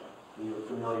ways. You're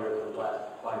familiar with the last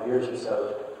 5 years or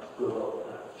so, Google,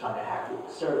 China hacked Google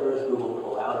servers, Google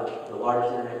pulled out of the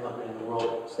largest internet company in the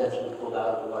world, ostensibly pulled out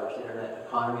of the largest internet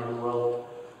economy in the world,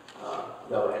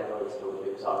 though Android is still the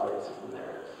biggest operating system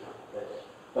there.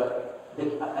 But I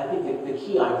think the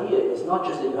key idea is not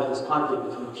just that you have this conflict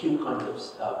between two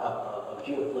kinds of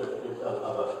geopolitical,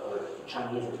 of a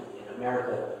Chinese in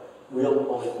America,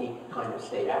 realpolitik kind of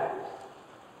state actors,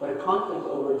 but a conflict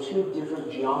over two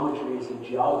different geometries and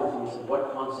geographies of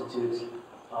what constitutes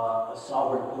a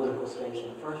sovereign political space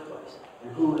in the first place,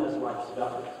 and who has rights to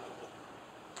govern it.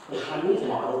 The Chinese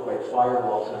model, where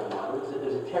firewall sort of model, is that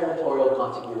there's a territorial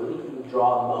contiguity. You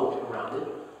draw a moat around it,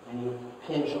 and you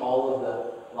pinch all of the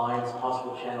lines,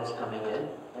 possible channels coming in,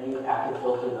 and you packet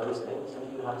filter those things, and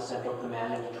you have a central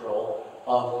command and control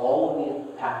of all of the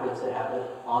packets that happen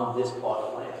on this plot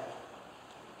of land.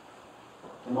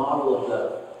 The model of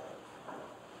the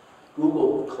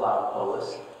Google Cloud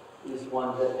Polis is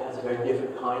one that has a very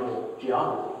different kind of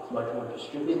geography. It's much more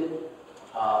distributed.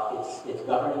 Its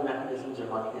governing mechanisms are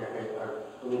much more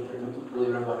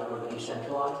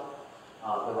decentralized.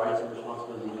 The rights and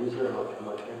responsibilities of the user are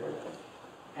much bigger.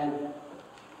 And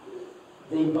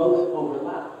they both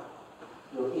overlap.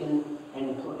 In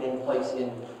any place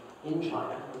in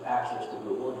China with access to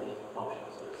Google in any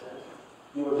functional sort of sense,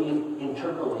 you are being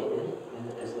interpolated,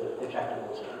 as the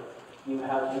technical term. You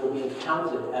are being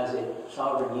counted as a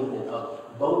sovereign unit of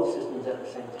both systems at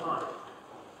the same time.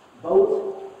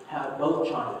 Both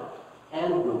China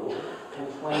and Google can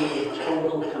claim a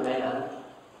total command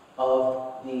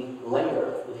of the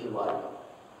layer, if you like,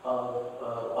 of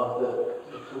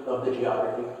the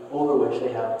geography over which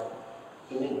they have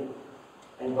dominion.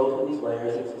 And both of these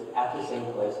layers exist at the same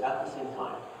place, at the same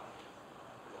time.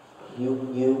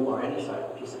 You or any site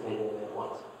participating in it at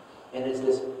once. And it's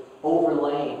this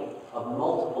overlaying of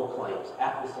multiple claims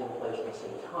at the same place at the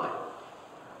same time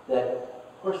that,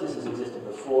 of course, this has existed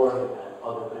before and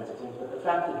other kinds of things, but the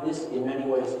fact that this, in many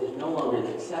ways, is no longer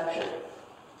the exception,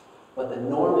 but the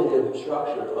normative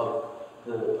structure of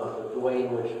the way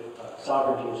in which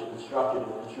sovereignty is constructed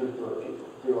and construed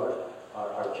through our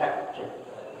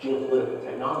geopolitical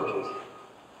technologies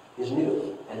is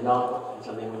new and novel, and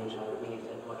something we need to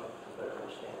much better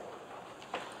understand.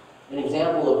 An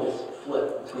example of this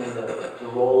flip between the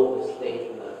role of the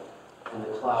state and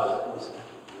the cloud was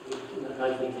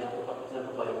nicely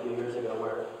exemplified a few years ago,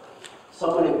 where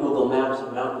someone in Google Maps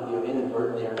of Mountain View,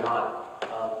 inadvertently or not,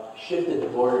 shifted the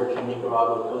border to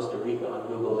Nicaragua and Costa Rica on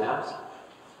Google Maps.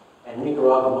 And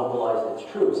Nicaragua mobilized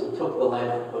its troops and took the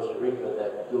land from Costa Rica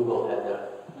that Google had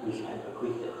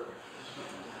bequeathed it.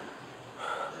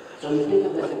 So you think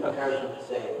of this in comparison to,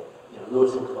 say,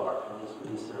 Lewis and Clark, and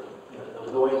these sort of,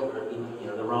 the ways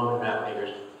where the Roman map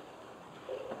makers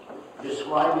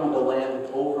describing the land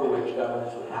over which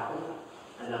governance would happen,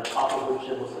 and on top of which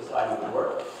civil society would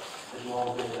work, as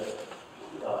long as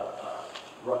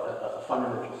a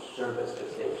fundamental service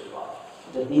that states life.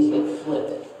 That these get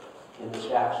flipped in the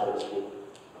stack, so to speak,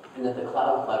 and that the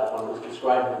cloud platform is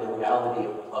describing the reality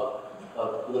of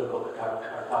political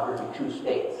cartography to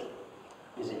states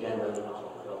is a genuinely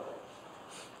novel development.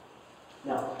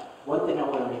 Now, one thing I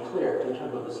want to make clear, in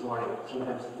terms of this morning,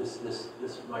 sometimes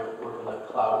this might work on the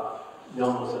cloud,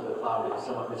 nomos of the cloud is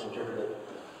somewhat misinterpreted.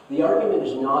 The argument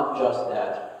is not just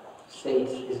that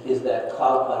states, is that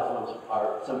cloud platforms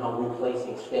are somehow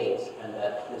replacing states, and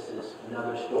that this is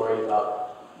another story about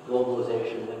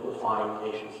globalization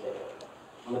liquefying nation state.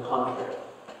 On the contrary,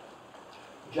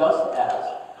 just as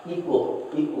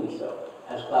equally so,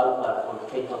 as cloud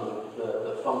platforms take on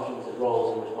the functions and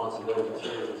roles and responsibilities and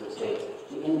services of states,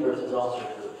 the inverse is also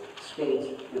true. States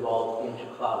evolve into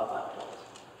cloud platforms.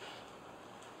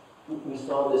 We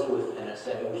saw this with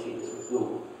NSA, we see this with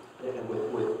Google, and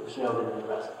with Snowden and the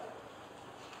rest.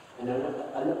 And then,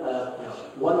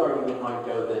 one argument might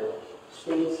go that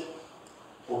states,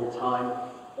 over time,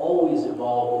 always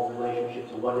evolve in relationship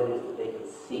to what it is that they can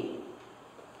see.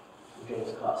 James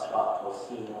Scott calls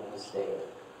seeing of the state.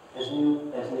 As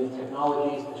new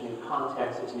technologies, as new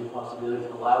contexts, as new possibilities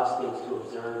allow states to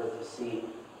observe and to see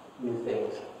new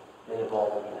things, they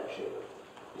evolve into that shape.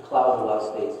 The cloud allows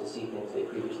states to see things they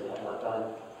previously have not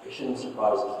done. It shouldn't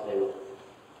surprise us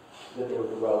that they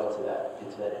would grow into that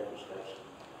empty space.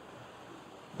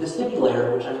 The sticky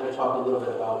layer, which I'm going to talk a little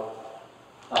bit about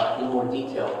in more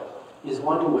detail, is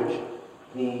one in which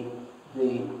the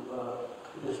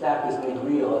stack is made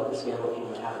real at the scale of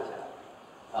human habitat.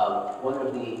 One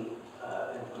of the,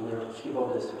 and I'm going to skip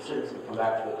over this to a certain extent, come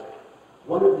back to it.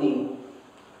 One of the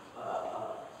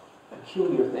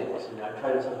peculiar things, and I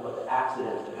try to talk about the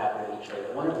accidents that happen in each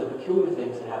layer. One of the peculiar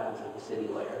things that happens in the city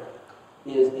layer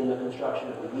is in the construction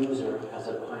of the user as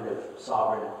a kind of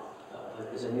sovereign,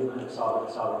 as a new kind of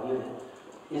sovereign unit,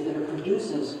 is that it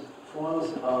produces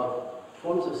forms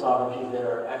of sovereignty that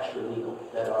are extra legal,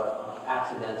 that are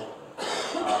accidental,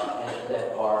 and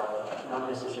that are not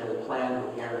necessarily planned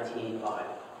or guaranteed by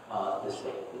the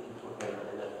state. And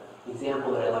the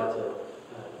example that I like to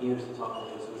use to talk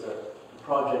about this was a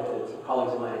project that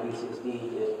colleagues of mine at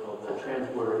UCSD did called the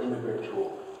Transborder Immigrant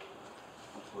Tool,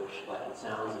 which, like it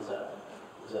sounds, is a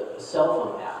cell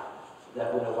phone app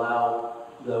that would allow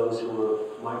those who were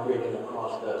migrating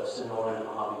across the Sonora and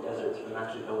Mojave deserts from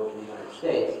Mexico into the United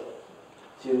States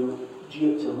to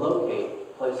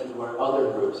locate places where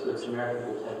other groups, Good Samaritan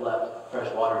groups, had left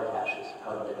fresh water caches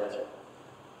out in the desert.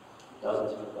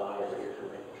 Dozens of them die every year for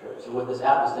making trips. So what this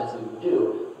app essentially would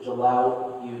do is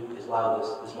allow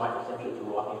this migrant essentially to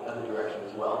walk in the other direction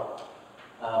as well,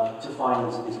 to find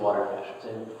these water caches.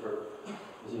 And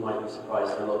as you might be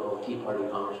surprised, the local Tea Party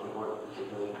congressmen weren't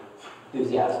particularly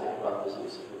enthusiastic about this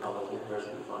use of the public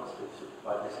university funds to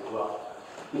provide this as well.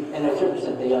 And at a certain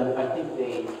extent, I think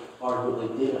they arguably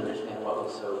did understand what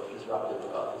was so disruptive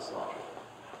about this law.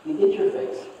 The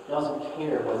interface doesn't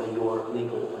care whether you're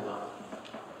legal or not.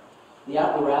 The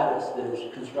apparatus that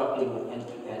is constructing and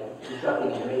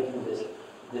making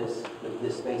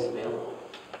this space available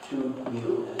to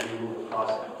you as you move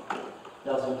across it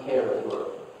doesn't care if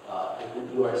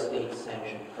you are a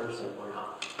state-sanctioned person or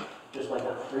not. Just like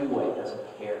a freeway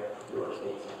doesn't care if you are a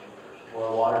state-sanctioned person, or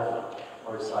a water fountain,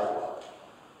 or a sidewalk.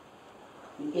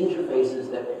 The interfaces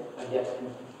that get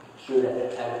construed at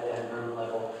an urban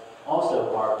level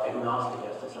also are agnostic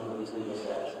as to some of these legal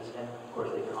statuses, and of course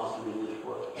they can also be used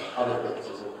for other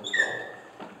purposes of control.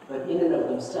 But in and of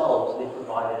themselves, they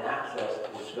provide an access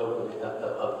to the scope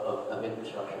of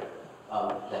infrastructure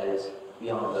that is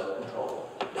beyond the control.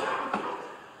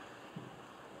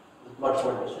 Much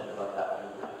more to be said about that, and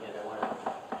again, I want to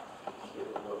give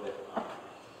it a little bit of time.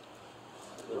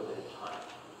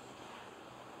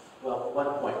 Well, one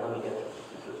point, let me get to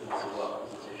this as well,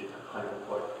 because this issue is kind of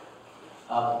important.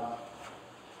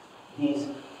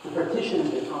 The partitions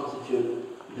that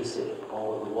constitute the city,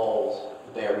 all of the walls,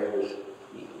 the barriers,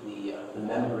 the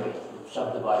membrane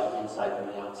subdivided inside from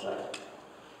the outside,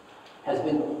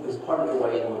 is part of the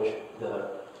way in which the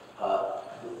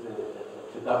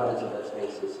governance of that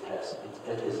space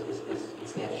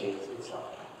instantiates itself.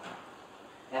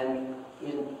 And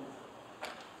in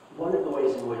one of the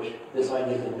ways in which this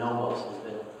idea of the nomos has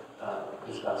been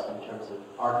discussed in terms of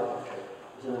architecture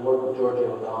is in the work of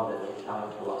Giorgio Agamben, the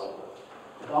Italian philosopher.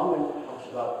 Agamben talks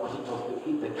about what he calls the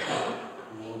camp,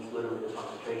 means literally the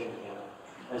concentration camp,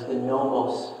 as the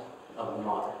nomos of the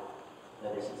modern.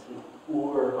 That is, it's the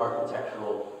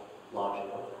architectural logic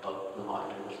of the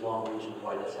modern. And there's long reasons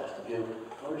why this has to do,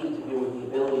 largely to do with the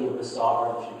ability of the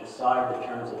sovereign to decide the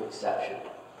terms of exception.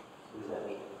 What does that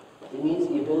mean? It means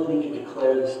the ability to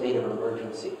declare the state of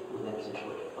emergency within a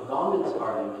situation. Agamben's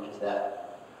argument is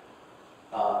that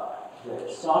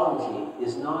sovereignty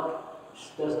does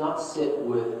not sit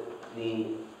with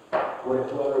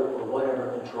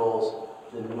whatever controls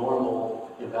the normal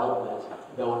development,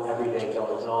 everyday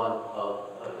goings on of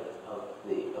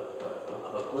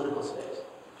a political space.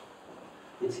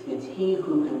 It's he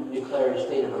who can declare a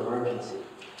state of emergency.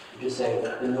 Just say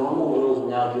the normal rules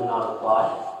now do not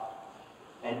apply.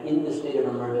 And in the state of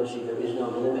emergency, there is no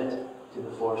limit to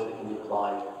the force that can be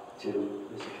applied to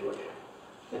the situation.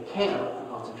 The camp, the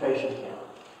concentration camp,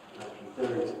 in the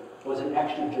 1930s, was an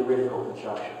extra-juridical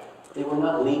construction. They were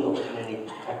not legal in any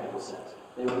technical sense.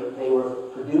 They were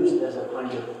produced as a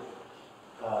kind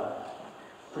of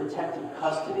protective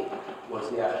custody was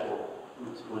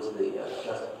the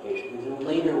justification. These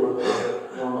later were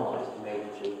normalized and made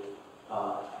into a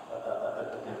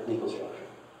kind of legal structure.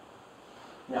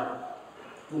 Now,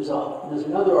 There's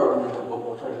another argument that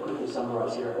we'll try to quickly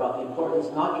summarize here about the importance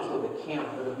not just of the camp,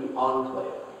 but of the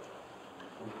enclave.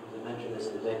 We mentioned this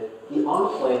today. The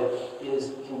enclave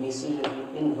can be seen as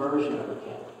the inversion of the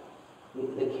camp.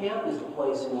 The camp is the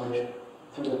place in which,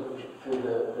 through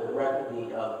the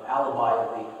alibi of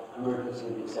the emergency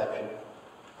of the exception,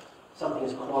 something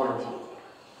is quarantined,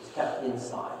 is kept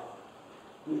inside.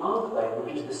 The enclave,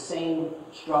 which is the same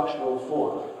structural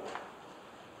form,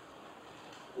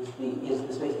 is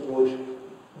the space in which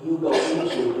you go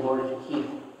into in order to keep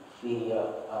the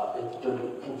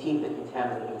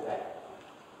contaminant away.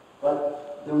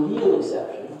 But the real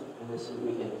exception, and this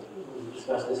we can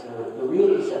discuss this in a minute, the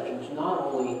real exception is not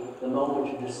only the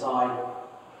moment to decide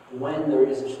when there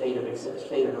is a state of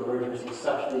emergency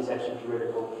such that these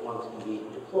extratheoretical ones can be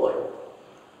deployed.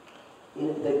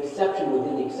 The exception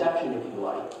within the exception, if you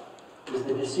like, is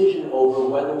the decision over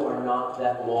whether or not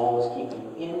that wall is keeping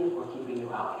you in or keeping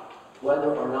you out.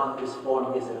 Whether or not this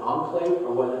form is an enclave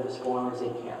or whether this form is a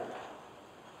camp.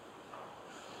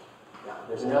 Now,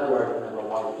 there's another argument about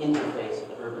why the interface of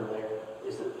the urban layer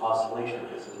is the oscillation of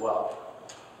this as well.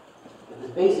 But the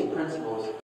basic principle is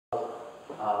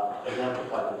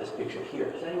exemplified with this picture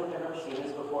here. Has anyone ever seen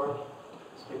this before?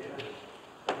 This picture?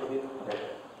 Okay.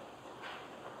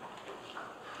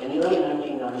 In the early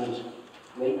 1990s,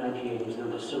 late 1980s, there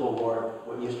was a civil war,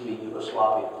 what used to be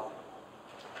Yugoslavia.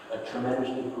 A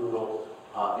tremendously brutal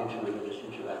interreligious,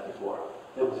 interethnic war.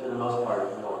 It was, for the most part,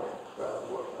 ignored throughout the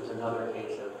war. It was another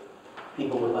case of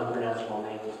people with unpronounceable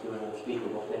names doing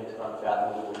unspeakable things for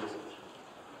unfathomable reasons.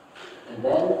 And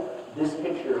then this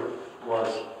picture was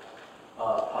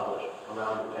published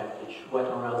around the country. It went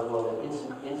around the world and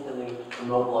instantly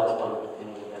mobilized public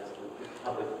opinion against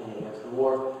the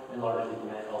war, and largely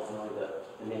meant ultimately the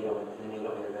NATO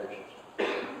interventions.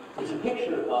 It's a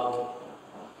picture of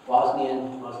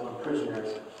Bosnian Muslim prisoners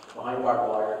behind barbed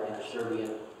wire in a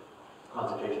Serbian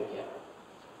concentration camp.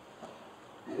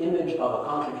 The image of a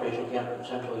concentration camp in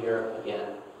Central Europe,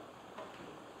 again,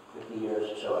 50 years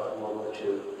or so after World War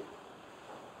II,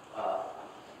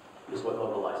 is what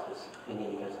mobilized this opinion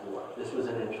against the war. This was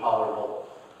an intolerable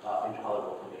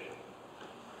condition.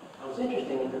 Now, what's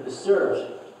interesting is that the Serbs,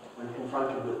 when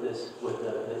confronted with this, with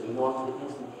the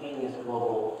instantaneous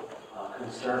global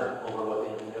concern over what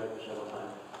they had been doing for several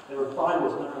times, the reply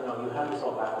was, no, you have this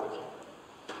all backwards.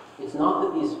 It's not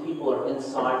that these people are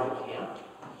inside the camp,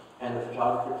 and the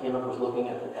photographer came up, was looking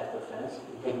at the fence,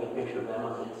 and taking a picture of them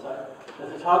on the inside. The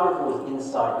photographer was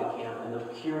inside the camp, and the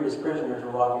curious prisoners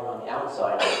were walking on the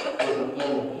outside, looking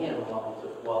in at him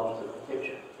while he took the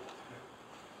picture.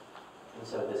 And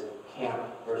so this camp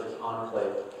versus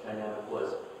enclave dynamic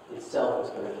itself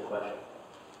was put into question.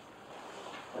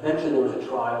 Eventually there was a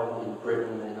trial in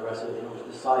Britain, and the rest of it was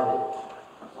decided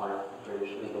by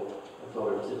British legal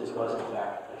authorities that this was in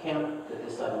fact a camp, that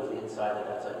this side was the inside,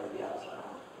 that side was the outside.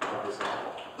 Of this side.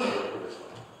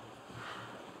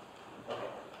 Okay.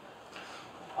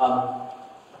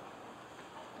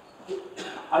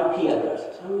 IP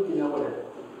addresses. How many of you know what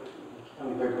tell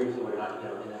me very briefly what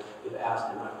if asked,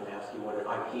 I'm not going to ask you what an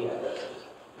IP address is.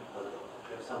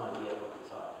 You have some idea of what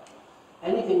these are.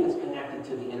 Anything that's connected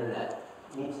to the internet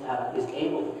is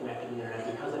able to connect to the internet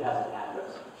because it has an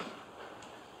address.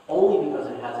 Only because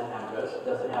it has an address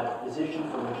does it have a position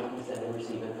from which it can send and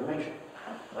receive information.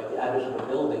 Like the address of a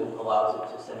building allows it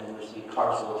to send and receive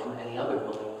parcels from any other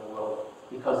building in the world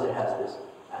because it has this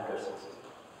addressing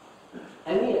system.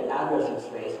 Any addressing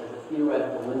space has a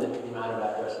theoretical limit to the amount of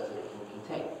addresses that it can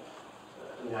contain.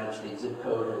 The United States zip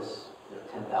code is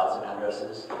 10,000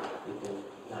 addresses. You can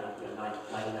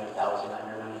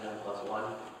 99,999 plus 1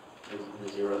 is the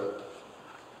zeros.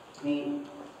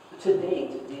 To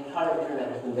date, the entire internet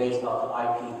has been based off of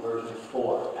IP version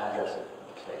 4 addressing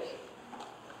space.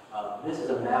 This is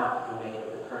a map we made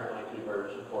of the current IP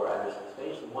version 4 addressing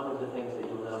space. One of the things that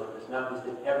you'll note with this map is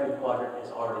that every quadrant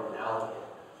has already been allocated.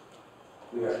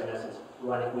 We are, in essence,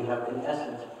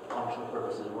 for functional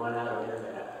purposes, run out of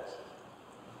internet addresses.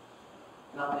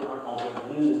 Not that they aren't all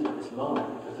being used at this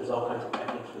moment, because there's all kinds of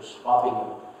techniques for swapping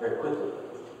them very quickly.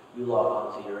 You log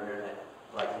on to your internet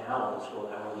right now in the school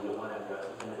now, you get one address,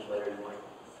 and 10 minutes later you might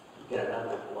get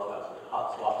another to log out, so it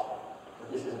hot swaps them. But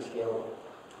this isn't scalable.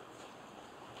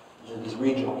 There are these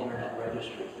regional internet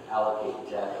registries that allocate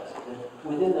these addresses. And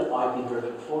within the IP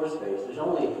version 4 space, there's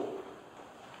only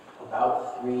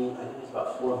about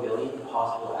 4 billion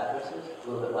possible addresses, a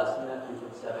little bit less than that,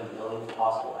 3.7 billion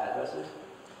possible addresses.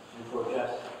 And for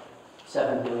just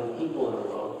 7 billion people in the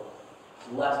world, it's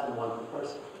less than 1 per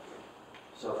person.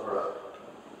 So for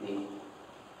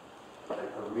a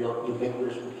real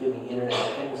ubiquitous computing Internet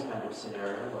of Things kind of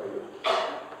scenario where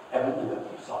everything you have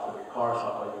software in your car, car,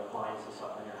 software on your appliances,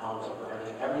 software on your home, software on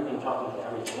everything talking to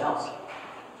everything else.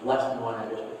 Less than one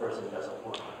address per person doesn't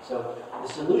work. So the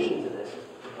solution to this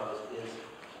proposed is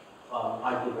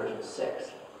IP version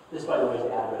 6. This, by the way, is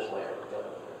the address layer.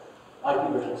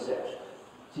 IP version 6.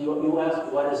 So you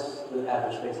ask, what is the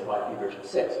address space of IP version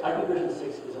 6? IP version 6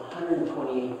 is a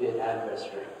 128-bit address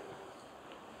string.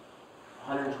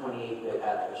 128-bit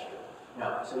address string.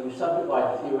 Now, so you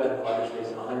subdivide the theoretical address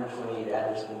space of 128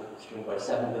 address string by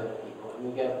 7 billion people, and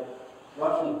you get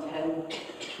roughly 10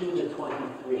 to the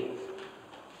 23.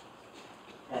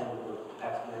 10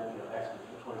 exponent, exponent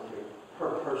to 23 per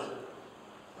person.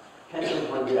 10 to the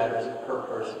 23 addresses per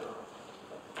person.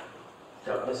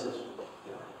 So this is,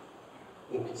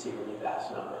 inconceivably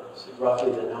vast number. It's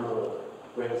roughly the number of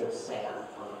grains of sand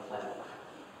on the planet.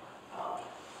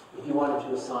 If you wanted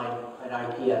to assign an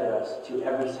IP address to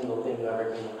every single thing you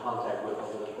ever came in contact with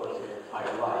over the course of your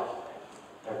entire life,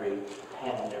 every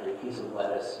pen, every piece of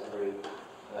lettuce, every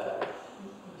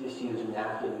disused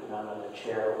napkin you found on the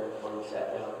chair before you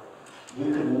sat down,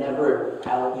 you could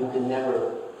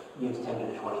never use 10 to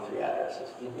the 23 addresses.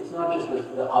 It's not just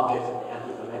the objects at the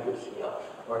anthropometric scale,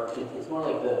 or it's more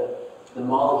like the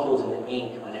molecules in the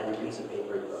ink on every piece of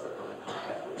paper you ever come in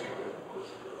contact with over the course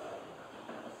of your life.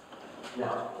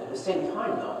 Now, at the same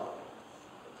time, though,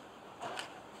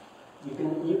 you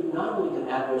not only can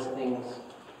address things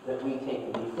that we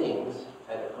take to be things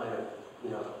at a kind of,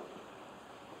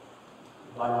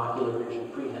 binocular vision,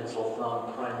 prehensile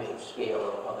thumb, primate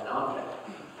scale of an object.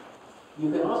 You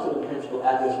can also, in principle,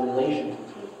 address relations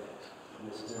between things.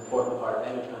 And this is an important part of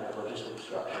any kind of logistics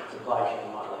structure, supply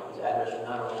chain modeling, is addressing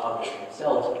not only objects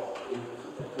themselves,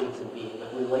 fleets and being,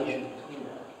 but relations between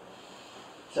them.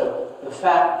 So your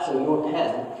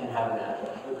pen can have an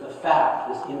address. But the fact,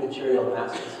 this immaterial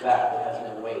massless fact that has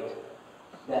no weight,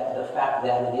 that the fact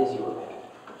that it is your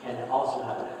pen can also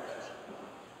have an address.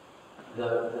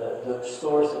 The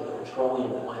source of the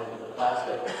petroleum that went into the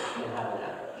plastic can have an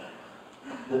address.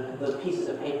 The pieces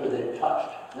of paper that it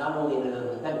touched, not only in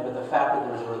another thing, but the fact that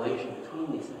there's a relation between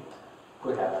these things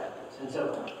could have an address. And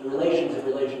so the relations of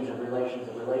relations of relations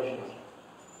of relations,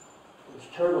 which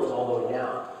turtles all the way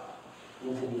down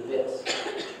into the abyss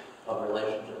of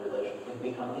relations of relations, can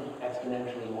become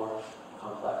exponentially more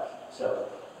complex. So,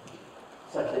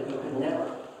 such that you could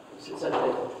never, such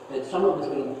that somewhere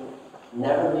between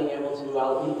never being able to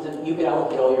allocate, you could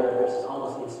allocate all your addresses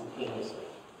almost instantaneously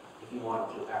if you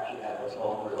wanted to actually address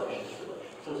all the relations to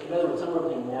relations. So in other words, somewhere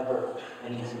between never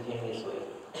and instantaneously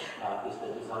is the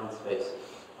design space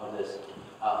of this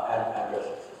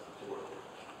addressing system to work.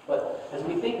 But as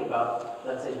we think about,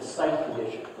 let's say, the site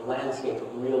condition, the landscape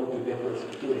of real ubiquitous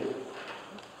computing,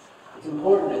 it's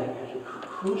important, I think, actually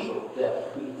crucial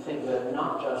that we think about it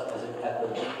not just as at the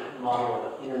model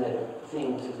of Internet of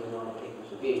Things as we want to take them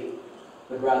to be,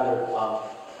 but rather of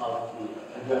the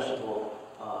addressable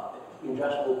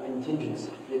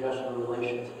contingency, the addressable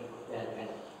relations and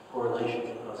correlations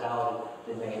and causality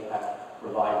that may in fact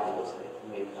provide for those things,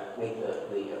 may in fact make the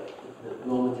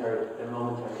momentary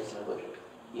assemblage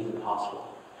even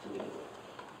possible to begin with.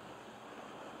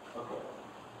 Okay.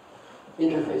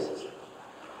 Interfaces.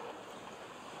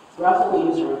 Graphical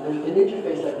user, there's an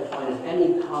interface I define as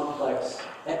any complex,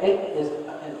 any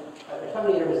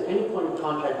point of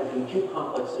contact between two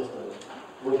complex systems,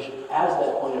 which, as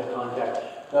that point of contact,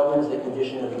 governs the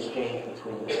condition of exchange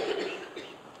between them.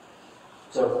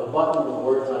 So a button with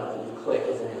words on it that you click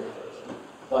is an interface.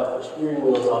 But a steering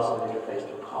wheel is also an interface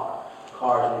to a car. A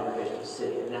car is an interface to a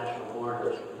city. A national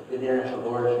border, the international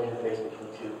border is an interface between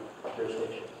two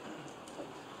jurisdictions.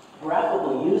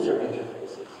 Graphical user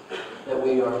interfaces that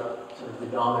we are sort of the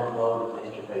dominant mode of the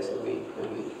interface that we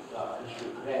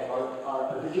construe today are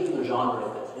a particular genre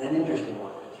of this, and an interesting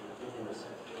one in a sense.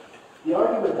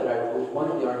 One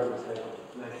of the arguments that I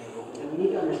mentioned, and we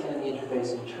need to understand the interface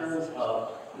in terms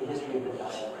of the history of the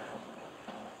diagram.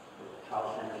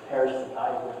 Charles Henry Parrish's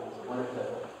diagram is one of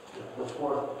the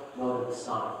fourth mode of the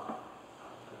sign,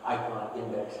 icon,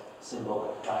 index,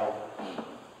 symbol, diagram.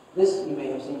 This you may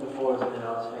have seen before as an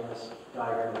now famous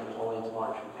diagram of Napoleon's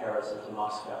march from Paris into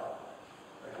Moscow.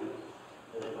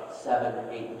 There's about 7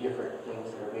 or 8 different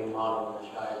things that are being modeled in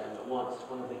this diagram at once.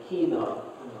 One of the key, though,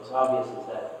 and most obvious, is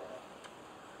that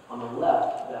on the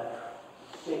left, that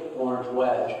thick orange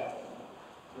wedge,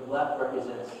 the left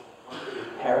represents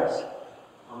Paris,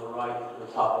 on the right, the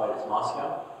top right is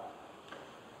Moscow.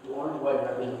 The orange wedge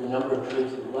represents the number of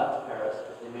troops who left Paris as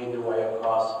they made their way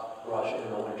across Russia in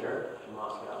the winter to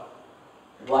Moscow.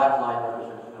 The black line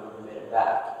represents the number who made it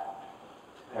back to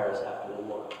Paris after the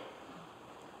war.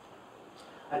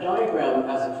 A diagram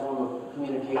as a form of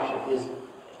communication is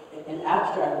an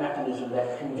abstract mechanism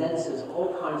that condenses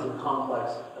all kinds of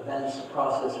complex events,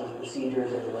 processes,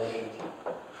 procedures, and relations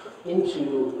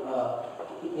into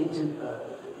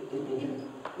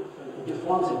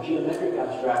forms of geometric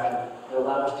abstraction that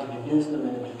allow us to deduce them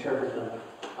and interpret them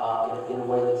in a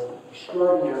way that's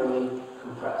extraordinarily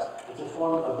compressed. It's a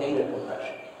form of data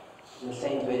compression, in the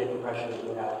same data compression that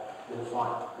we have with a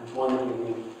font. It's one that we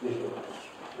read visually.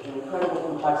 There's an incredible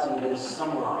complexity that is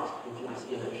summarized into this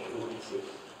image that we can see.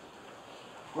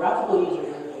 Graphical user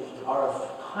interfaces are a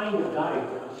kind of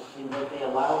diagram in that they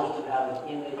allow us to have an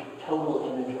image, a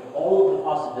total image of all of the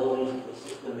possibilities that the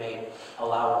system may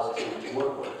allow us to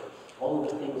work with. All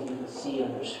of the things you can see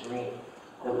on your screen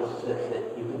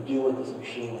that you can do with this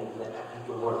machine and that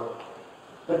can work.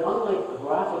 But unlike a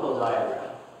graphical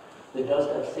diagram that does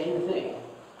that same thing,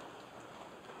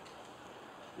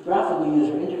 the graphical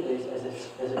user interface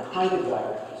as a kind of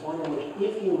diagram is one in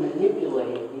which if you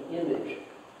manipulate the image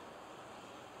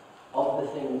of the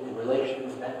thing in relation to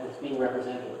the event that's being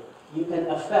represented, you can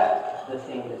affect the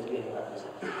thing that's being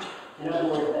represented. In other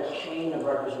words, that chain of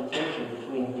representation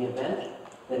between the event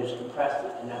that is compressed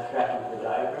and abstracted to the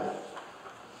diagram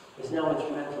is now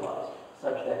instrumentalized,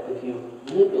 such that if you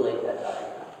manipulate that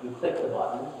diagram, you click the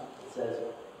button, it says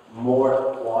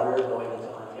more water going into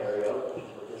Ontario, which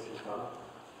is what this is from,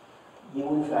 you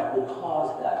in fact will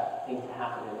cause that thing to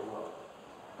happen in the world.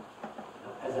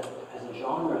 Now, as a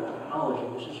genre of technology,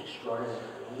 this is extraordinary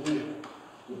and unusual.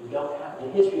 You don't have the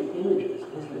history of images,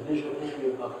 the visual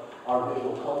history of our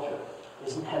visual culture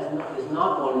is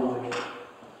not one in which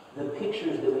the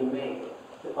pictures that we make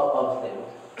of things,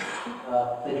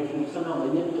 that if you somehow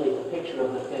manipulate the picture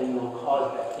of the thing, you'll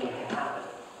cause that thing to happen.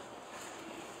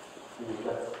 You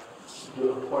do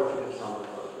a portrait of someone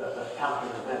or a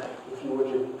capture event. If you were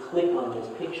to click on this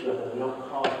picture of them, you don't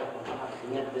cause that thing to happen.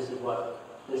 And yet, this is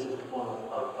the form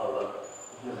of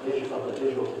the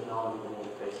visual technology and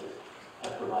interfaces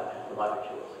have provided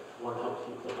to us. One helps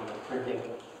you click on the printing,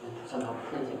 and somehow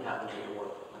printing happens in the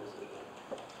world.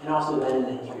 And also then in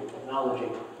the history of technology,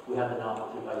 we have the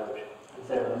novelty by which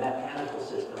instead of a mechanical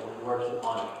system which works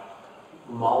upon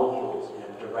molecules in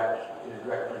a direct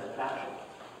printed fashion,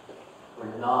 or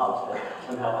knobs that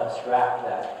somehow abstract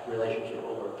that relationship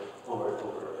over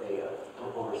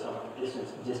some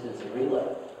distance and relay.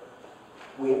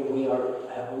 We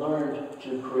have learned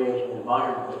to create an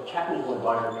environment, a technical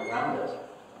environment around us,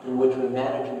 in which we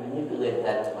manage to manipulate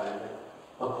that environment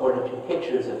according to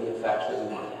pictures of the effects that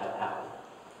we want to have happen.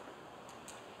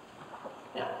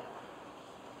 Now,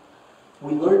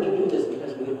 we learned to do this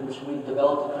because we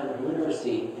developed a kind of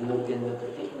literacy in the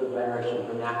particular generation of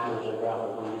vernaculars of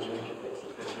graphical user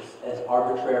interfaces, which is as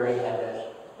arbitrary and as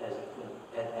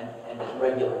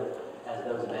regular as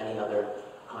those of any other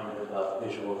kind of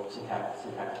visual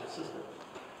syntactical system.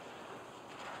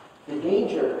 The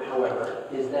danger, however,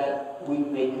 is that we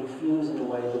may confuse in a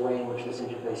way the way in which this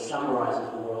interface summarizes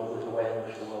the world with the way in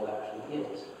which the world actually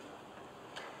is.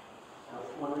 Now,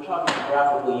 when we're talking about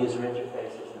graphical user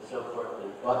interfaces and so forth, the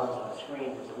buttons on the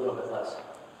screen is a little bit less,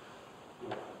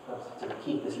 to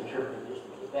keep this interpretive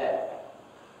distance at bay.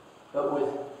 But with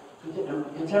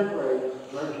contemporary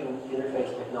emerging interface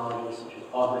technologies such as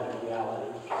augmented reality,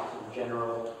 which is a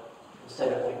general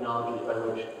set of technologies by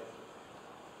which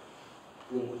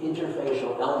the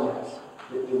interfacial elements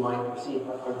that you might perceive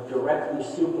are directly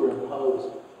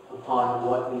superimposed upon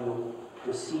what you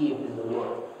perceive in the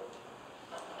world.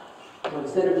 So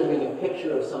instead of there being a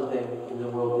picture of something in the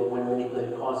world that when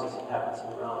manipulated causes it to happen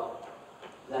somewhere else,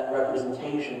 that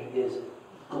representation is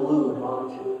glued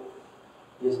onto,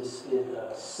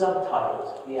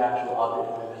 subtitles the actual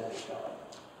object or event itself.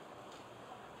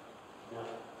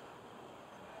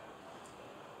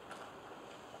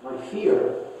 My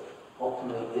fear,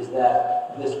 ultimately, is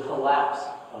that this collapse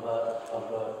of a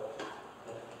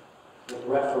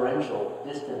referential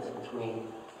distance between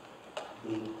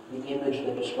the image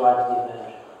that describes the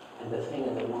event and the thing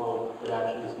in the world that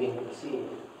actually is being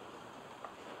perceived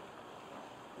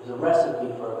is a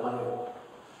recipe for a kind of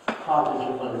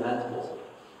cognitive fundamentalism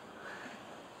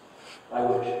by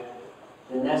which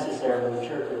the necessarily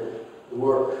interpreted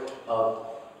work of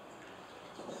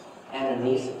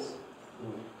anamnesis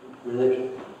in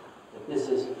religion, that this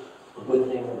is a good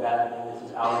thing or a bad thing, this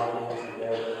is our thing, this is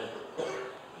their thing.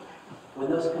 When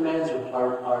those commands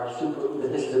are super,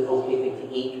 that this is an okay thing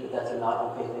to eat, but that's a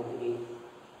not okay thing to eat,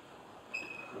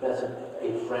 that that's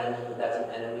a friend, but that's an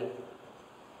enemy,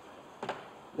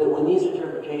 that when these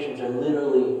interpretations are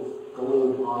literally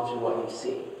glued onto what you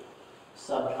see,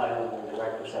 subtitled in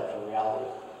direct perceptual reality,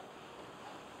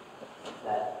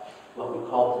 that what we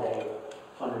call today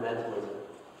fundamentalism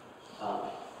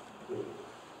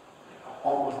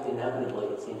almost inevitably,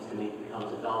 it seems to me,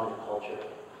 becomes a dominant culture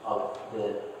of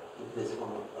this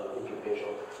form of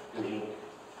interfacial regime.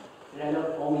 And I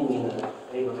don't only mean the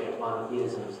Abrahamic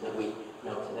monotheisms that we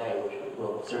know today, which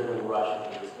will certainly rush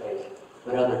into this space,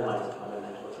 but other kinds of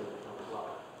fundamentalism as well.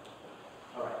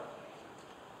 All right.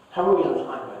 How are we on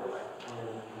time, by the way?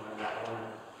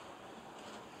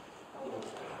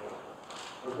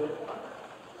 We're good?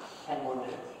 10 more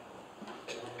minutes.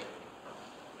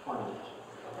 20 minutes.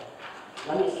 Okay.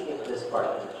 Let me skip this part.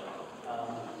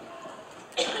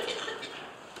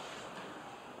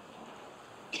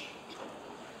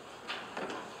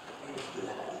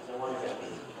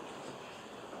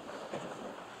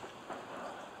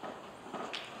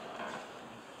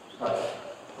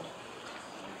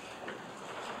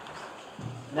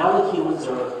 Now that humans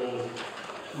are a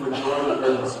majority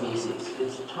urban species,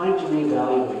 it's time to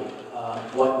reevaluate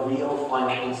what real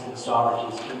final instant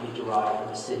sovereignties can be derived from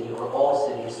a city or all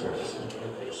city surface and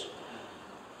interface.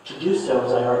 To do so,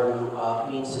 as I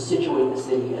argue, means to situate the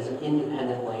city as an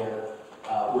independent layer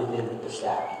within the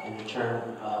stack and to turn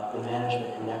the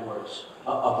management and networks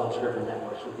of those urban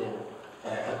networks within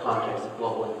a context of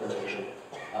global information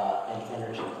and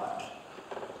energy clouds.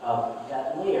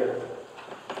 That layer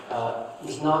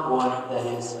is not one that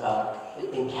is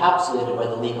encapsulated by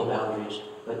the legal boundaries,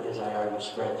 but as I argue,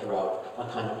 spread throughout a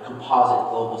kind of composite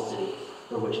global city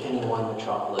for which any one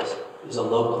metropolis is a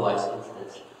localized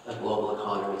instance of global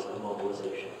economies of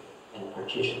mobilization and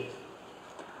partition.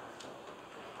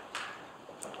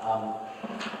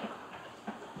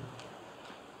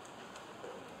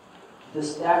 The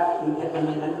stack, I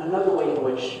mean, another way in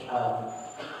which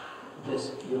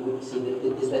this, we can see that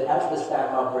is that as the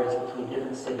stack operates between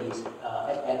different cities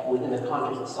within the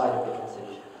context inside of different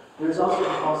cities, there's also the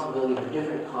possibility of a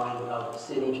different kind of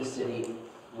city-to-city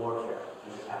warfare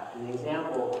and attack. An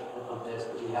example of this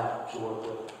that we have to work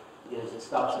with is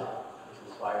Stuxnet, which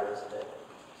is a virus that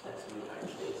the United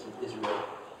States and Israel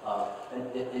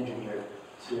engineered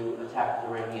to attack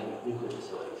Iranian nuclear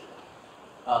facilities.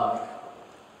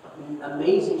 The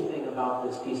amazing thing about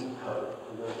this piece of code,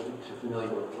 and those of you who are familiar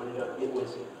with it,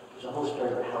 there's a whole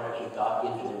story about how it actually got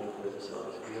into the nuclear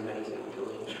facilities. It was amazing. We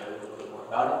really try to know a little bit more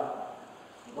about it.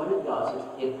 What it does is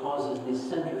it causes these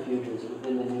centrifuges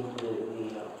within the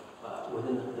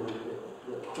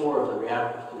core of the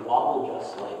reactor to wobble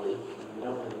just slightly, and they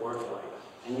don't really work right,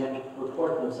 and yet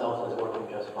report themselves as working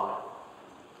just fine.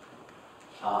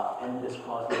 And this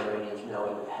caused the Iranians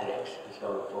knowing that headaches is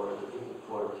going forward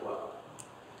as well.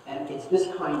 And it's this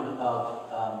kind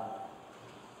of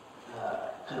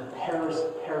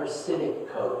parasitic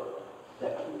code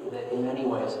that in many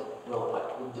ways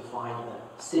will define the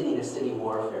city-to-city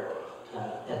warfare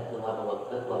at the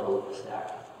level of the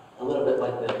stack. A little bit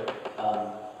like the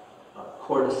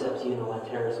Cordyceps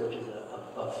unilaterus, which is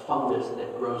a fungus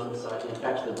that grows inside,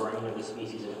 infects the brain of a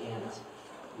species of ants,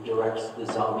 and directs the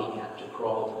zombie ant to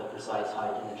crawl to the precise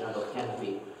height in the jungle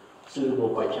canopy, suitable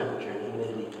by temperature and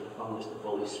humidity for the fungus to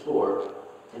fully spore,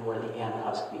 and where the ant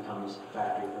husk becomes a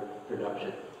factory for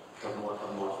production of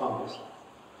more fungus.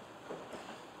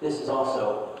 This is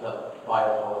also the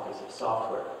biopolitics of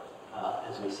software,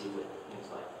 as we see with things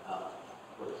like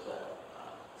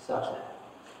Stuxnet.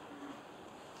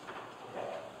 Okay.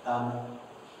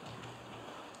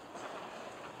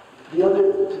 The other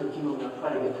sort of key movement, I'll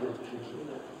try to get through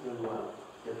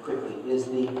quickly, is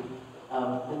the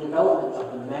development of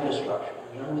the megastructure.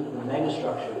 Remember that the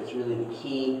megastructure is really the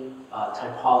key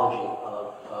typology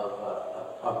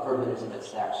of urbanism at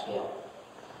stack scale,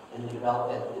 and the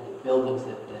buildings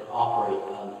that operate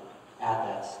at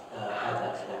that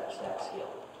stack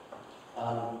scale.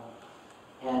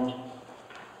 And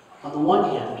on the one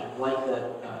hand, like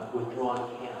the withdrawn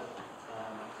camp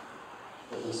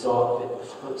that we saw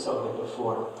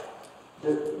before,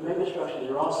 the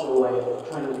megastructures are also a way of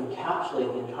trying to encapsulate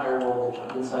the entire world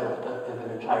inside of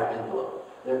an entire envelope.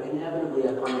 They're inevitably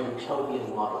a kind of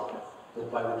utopian model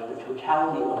by which the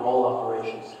totality of all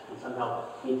operations can somehow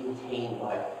be contained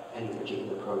by any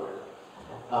particular program.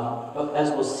 But as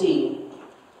we'll see,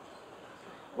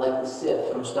 like the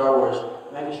Sith from Star Wars,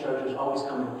 megastructures always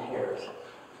come in pairs,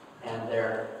 and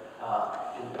the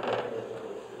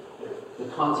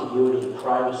contiguity and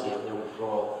privacy of their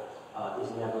withdrawal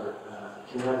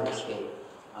can never escape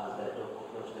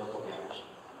those doppelgangers.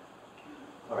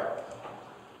 All right.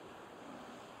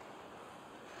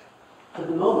 For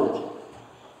the moment,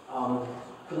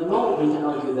 we can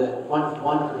argue that one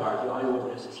could argue, I don't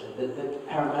necessarily, that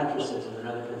parametricism and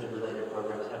other kinds of related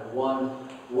programs have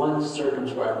one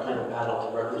circumscribed kind of battle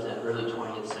to represent early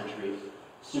 20th century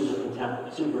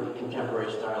super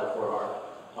contemporary style for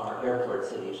our airport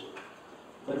cities.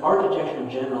 But architecture in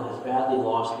general has badly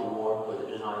lost the war for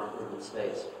the design of urban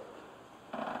space.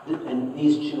 And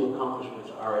these two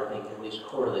accomplishments are, I think, at least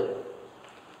correlated.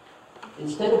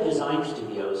 Instead of design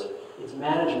studios, it's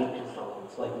management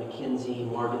consultants like McKinsey,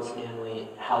 Morgan Stanley,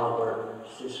 Halliburton,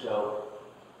 Cisco,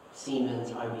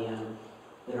 Siemens, IBM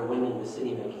that are winning the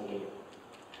city-making game.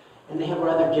 And they have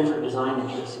rather different design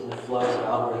interests in the flows of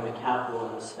algorithmic capital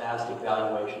and the spastic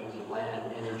valuations of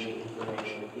land, energy,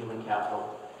 information, and human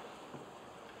capital.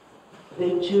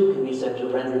 They too can be said to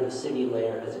render the city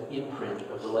layer as an imprint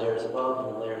of the layers above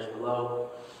and the layers below,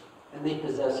 and they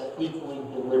possess equally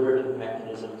deliberative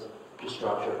mechanisms to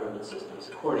structure urban systems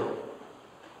accordingly.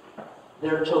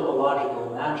 Their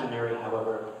topological imaginary,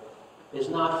 however, is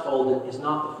not the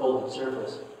folded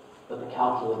surface, but the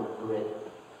calculated grid.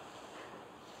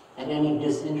 And any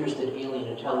disinterested alien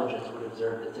intelligence would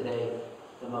observe that today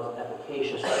the most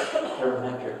efficacious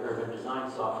parametric urban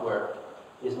design software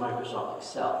is Microsoft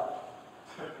Excel.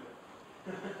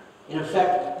 In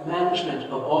effect, management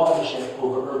of authorship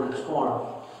over urban form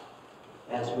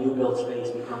as new built space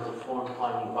becomes a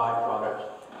form-finding byproduct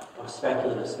of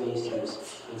speculative space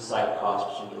use in site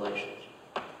cost simulations.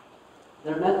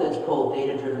 Their methods pull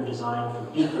data-driven design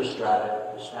from deeper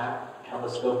strata, the stack,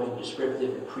 telescoping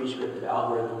descriptive and prescriptive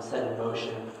algorithms set in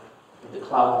motion in the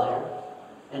cloud layer,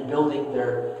 and building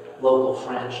their local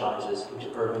franchises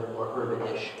into urban or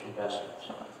urban-ish investments.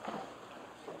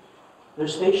 Their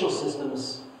spatial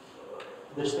systems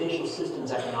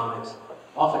economics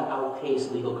often outpace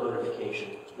legal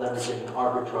codification, leveraging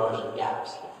arbitrage and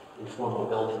gaps in formal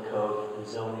building code and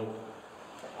zoning,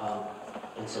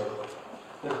 and so forth.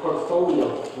 Their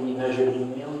portfolio can be measured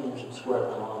in millions of square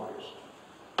kilometers,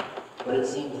 but it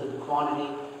seems that the quantity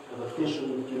of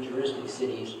officially futuristic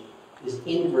cities is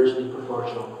inversely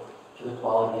proportional to the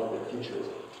quality of their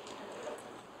futurism.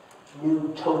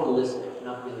 New totalistic,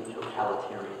 not really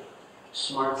totalitarian,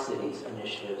 smart cities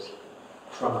initiatives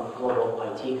from global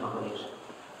IT companies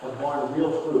have borne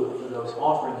real fruit for those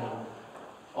offering them,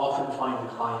 often finding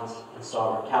clients in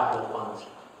sovereign capital funds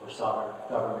or sovereign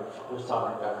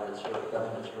governments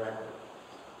directly.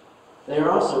 They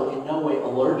are also in no way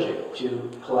allergic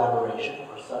to collaboration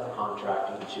or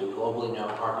subcontracting to globally known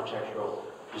architectural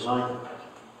design firms.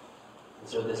 And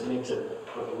so this mix of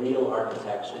real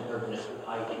architects and urbanists with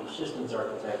IT systems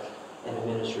architects and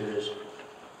administrators is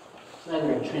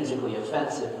neither intrinsically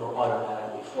offensive nor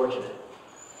automatically fortunate,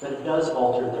 but it does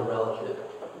alter the relative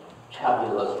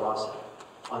tabula rasa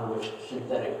on which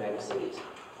synthetic megacities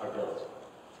are built.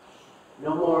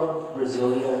 No more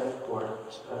Brasilia or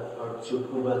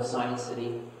Tsukuba Science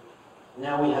City.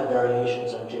 Now we have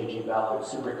variations on J.G. Ballard's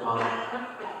Supercon,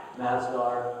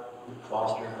 Masdar,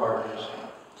 Foster and Partners,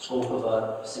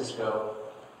 Skolkova, Cisco,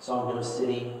 Songdo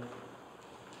City,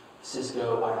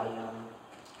 Cisco, IBM,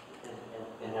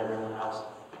 and everyone else.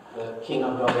 The king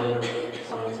of Berlin,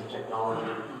 Science and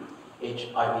Technology,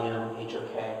 IBM,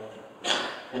 HOK,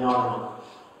 and on and on.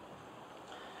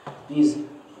 These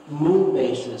moon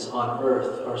bases on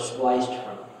Earth are spliced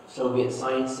from Soviet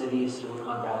science cities,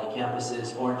 Silicon Valley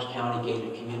campuses, Orange County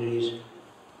gated communities,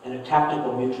 and a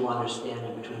tactical mutual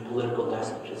understanding between political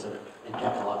despotism and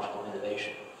technological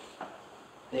innovation.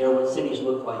 They are what cities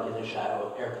look like in the shadow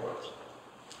of airports,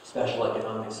 special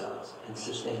economic zones, and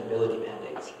sustainability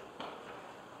mandates.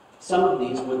 Some of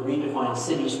these would redefine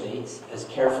city-states as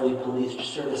carefully policed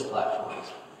service platforms,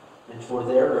 and for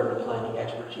their urban planning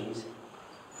expertise,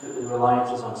 the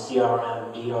reliances on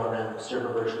CRM, DRM, server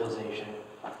virtualization,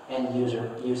 end user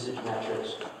usage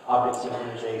metrics, object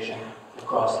synchronization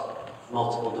across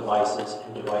multiple devices,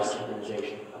 and device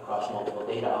synchronization across multiple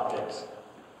data objects,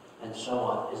 and so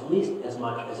on, at least as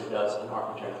much as it does in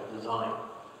architectural design.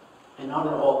 And not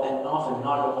at all, and often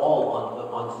not at all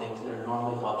on things that are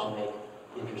normally thought to make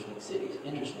interesting cities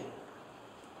interesting.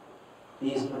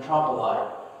 These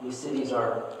metropoli, these cities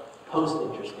are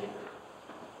post-interesting,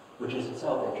 which is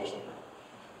itself interesting.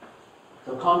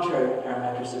 So contrary to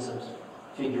parametricism's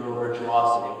figural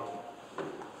virtuosity,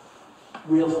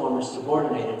 real form is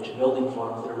subordinated to building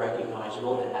forms that are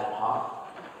recognizable and ad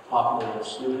hoc, popular and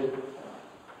stupid,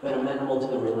 but amenable to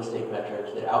the real estate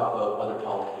metrics that outvote other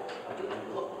politics of the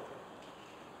envelope.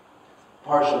 A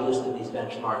partial list of these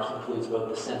benchmarks includes both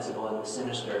the sensible and the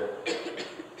sinister,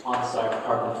 on-site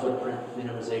carbon footprint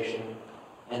minimization,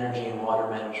 energy and water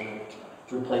management,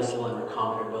 replaceable and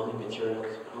recombinant building materials,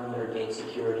 perimeter gate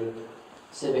security,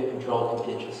 civic control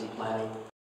contingency planning,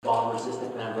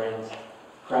 bomb-resistant membranes,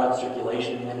 crowd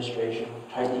circulation administration,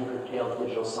 tightly curtailed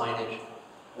digital signage,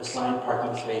 assigned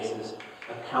parking spaces,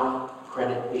 account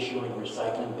credit issuing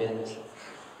recycling bins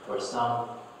for some,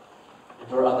 and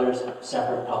for others,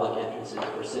 separate public entrances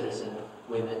for citizen,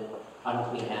 women,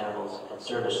 unclean animals, and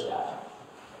service staff.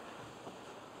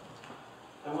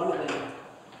 I want to then,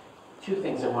 two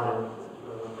things I want to,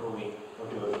 before we go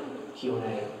to a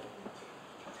Q&A,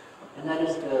 and that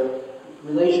is the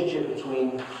relationship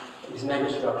between these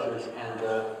megastructures and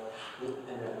the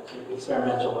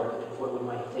experimental, or what we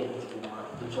might have taken to be more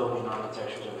utopian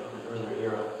architectures of an earlier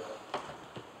era.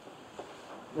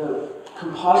 The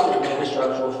composite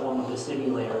megastructural form of the city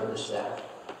layer of the stack,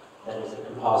 that is the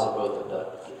composite both of the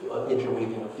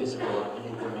interweaving of physical and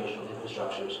informational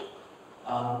infrastructures,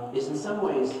 is in some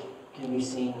ways can be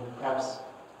seen perhaps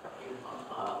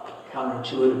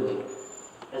counterintuitively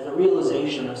as a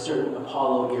realization of certain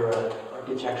Apollo-era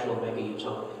architectural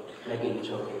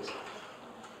mega-utopias.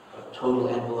 A total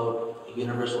envelope, a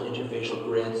universal interfacial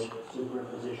grids,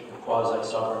 superimposition of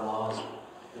quasi-sovereign laws,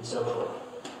 and so forth.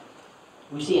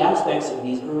 We see aspects of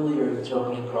these earlier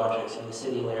utopian projects in the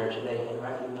city layer today and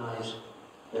recognize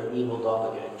their evil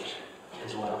doppelgangers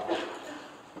as well.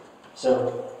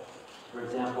 So, for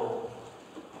example,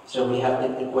 we have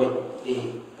to equate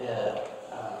the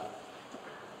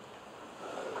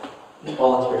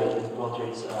voluntary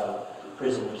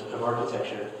prisoners of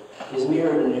architecture is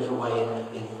mirrored in a different way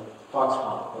in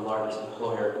Foxconn, the largest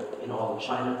employer in all of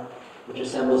China, which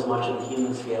assembles much of the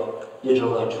human-scale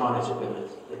digital electronics equipment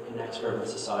that connects urban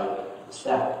society to the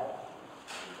stack.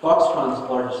 Foxconn's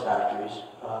largest factories,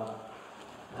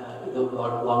 the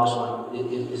longest one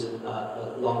is in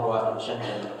Longhua in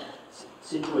Shenzhen,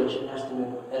 situates an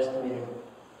estimated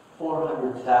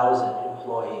 400,000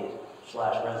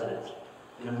 employees/residents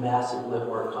in a massive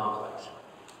live-work complex.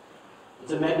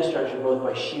 It's a megastructure both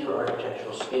by sheer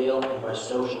architectural scale and by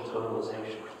social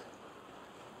totalization.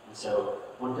 And so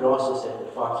one could also say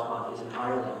that Foxconn is an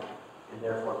island and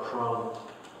therefore prone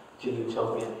to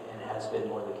utopian, and has been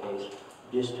more the case,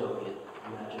 dystopian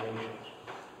imaginations.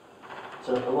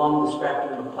 So along the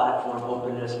spectrum of platform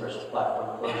openness versus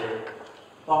platform closure,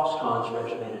 Foxconn's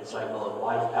regimented cycle of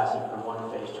life passing from one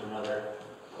phase to another,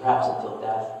 perhaps until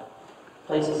death,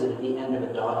 places it at the end of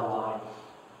a dotted line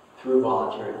through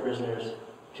voluntary prisoners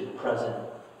to the present,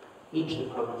 each the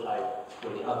prototype for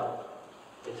the other.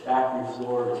 Its factory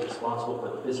floor is responsible for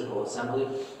the physical assembly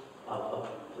of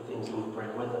the things we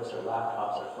bring with us, our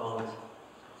laptops, our phones,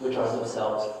 which are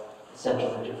themselves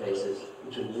central interfaces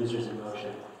between users in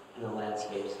motion and the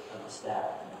landscapes of the stack.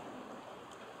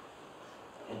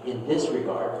 And in this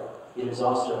regard, it is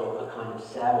also a kind of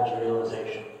savage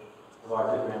realization of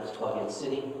Archigram's plug-in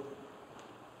city,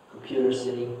 computer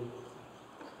city,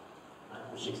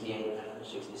 1968 and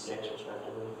 1966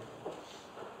 respectively.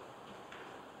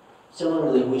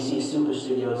 Similarly, we see Super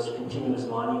Studio's continuous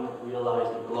monument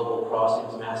realized in Global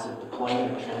Crossing's massive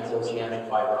deployment of transoceanic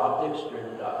fiber optics during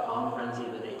the dot-com frenzy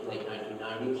of the late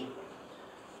 1990s.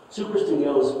 Super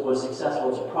Studios was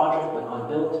successful as a project, but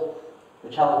unbuilt. The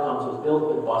telecoms was built,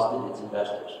 but busted its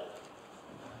investors.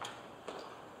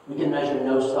 We can measure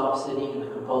no-stop city in the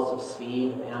compulsive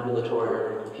speed of ambulatory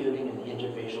urban computing and the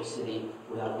interfacial city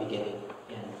without beginning,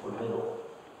 end, or middle.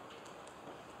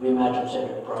 We imagine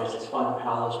Cedric Price's Fun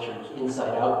Palace turns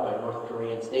inside out by North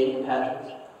Korean stadium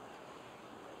pageants,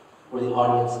 where the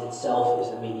audience itself is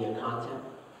the media content.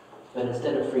 But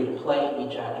instead of free to play,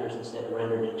 each actor is instead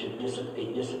rendered into a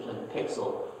disciplined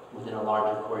pixel within a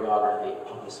larger choreography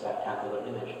of the spectacular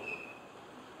image.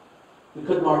 We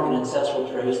could mark an ancestral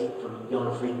trace from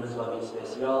Yona Friedman's La Vie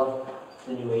Spatiale,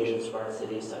 the new Asian smart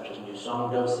cities such as New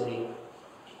Songdo City,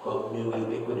 quote, new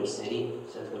ubiquitous city,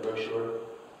 says the brochure,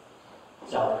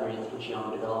 South Korean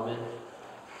Incheon development,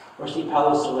 or see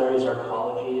Paolo Soleri's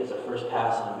Arcology as a first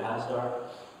pass on Masdar,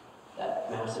 that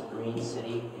massive green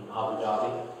city in Abu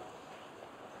Dhabi.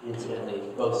 Incidentally,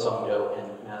 both Songdo and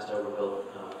Masdar were built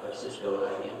by Cisco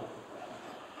and IBM.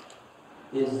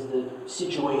 Is the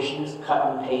situation's cut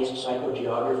and paste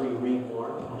psychogeography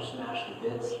reborn or smashed to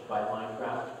bits by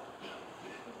Minecraft?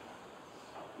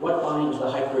 What binds the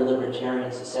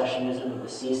hyper-libertarian secessionism of the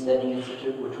Seasteading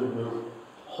Institute, which would move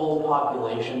whole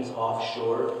populations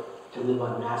offshore to live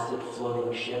on massive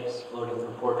floating ships, floating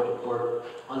from port to port,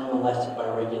 unmolested by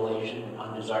regulation and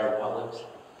undesired publics?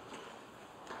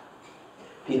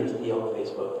 Peter Thiel,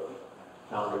 Facebook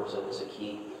founder, was a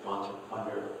key sponsor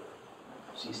funder.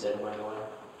 Seasteading right away.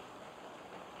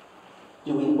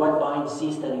 What binds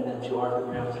Seasteading then to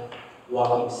Archigram's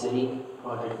Walking City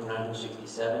project from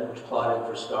 1967, which plotted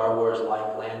for Star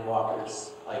Wars-like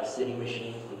landwalkers, like city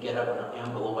machines to get up and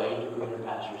amble away to greener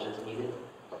pastures as needed?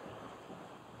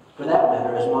 For that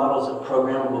matter, as models of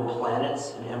programmable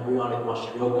planets and embryonic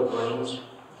Matryoshka brains,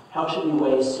 how should we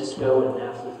weigh Cisco and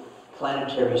NASA's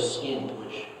planetary skin,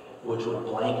 which would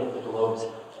blanket the globe's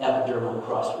epidermal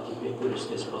crust with ubiquitous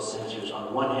physical sensors on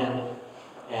the one hand,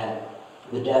 and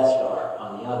the Death Star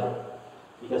on the other.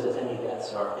 Because as any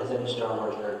Star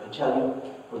Wars nerd can tell you,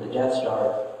 for the Death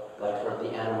Star, like for the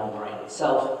animal brain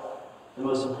itself, the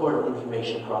most important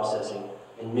information processing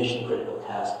and mission-critical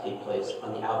tasks take place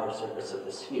on the outer surface of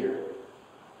the sphere,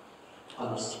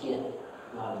 on the skin,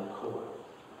 not in the core.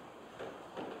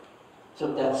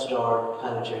 So Death Star,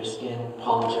 planetary skin,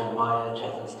 Palliser, Maya,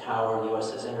 Tetlin's Tower,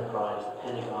 USS Enterprise, the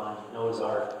Pentagon, Noah's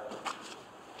Ark,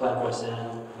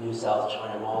 Flamboyant, New South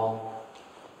China Mall,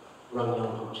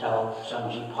 Rungyong Hotel,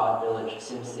 Shangji Pod Village,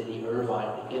 Sim City,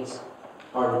 Irvine. It gets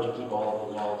harder to keep all of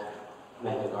the walled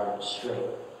mega gardens straight.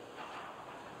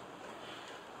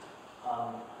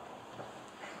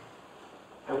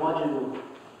 I want to,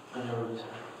 I know we're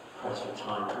pressed for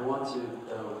time, I want to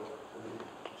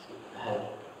skip ahead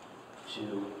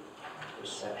to this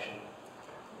section.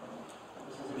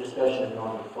 This is a discussion of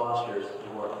Norman Foster's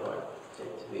work that I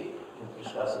take to be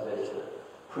discuss a bit as the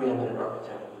preeminent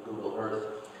architect of Google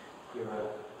Earth era.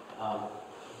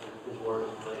 His work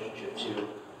in relationship to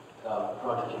a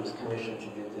project he was commissioned to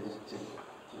do to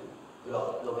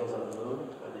develop buildings on the moon,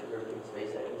 by the European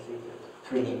Space Agency, to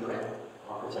 3D print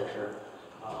architecture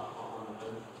on the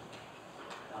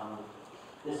moon.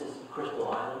 This is Crystal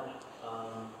Island,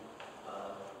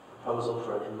 proposal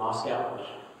for in Moscow, which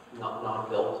not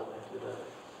built after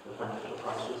the financial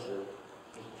crisis.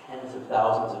 Tens of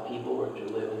thousands of people were to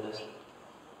live in this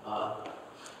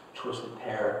twisted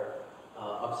pair,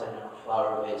 upside down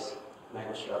flower base,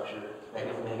 mega structure,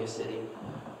 mega city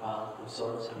of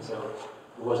sorts. And so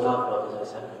it was not built, as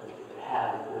I said. If it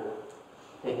had, it would have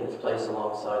taken its place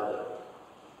alongside the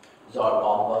Tsar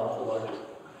bomb, the largest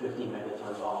 50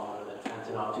 megaton bomb, or the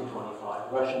Antonov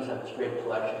 225. Russians have this great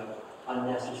collection of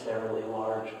unnecessarily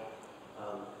large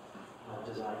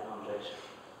design objects.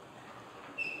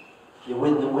 You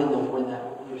win that,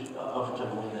 you should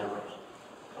oftentimes win that race.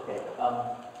 Okay. Just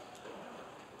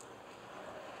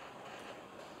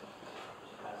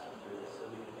passing through this so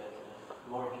we can get to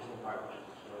the more interesting part, which is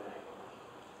the Q&A.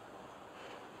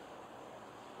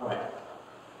 All right.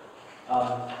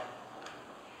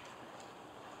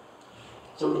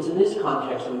 So it's in this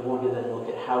context that we want to then look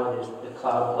at how it is that the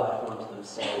cloud platforms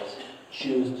themselves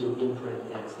choose to imprint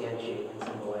and instantiate and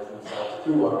symbolize themselves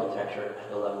through architecture at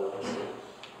the level of the city.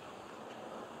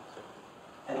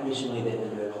 And recently they've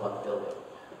been doing a lot of building.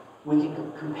 We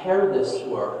can compare this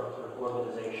work, sort of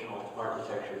organizational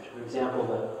architecture, to, for example,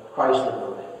 the Chrysler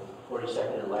Building,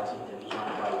 42nd and Lexington,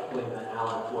 designed by William Van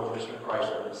Allen for Mr.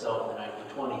 Chrysler himself in the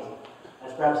 1920s,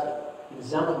 as perhaps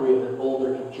exemplary of an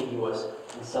older, contiguous,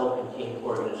 and self-contained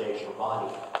organizational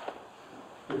body.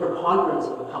 The preponderance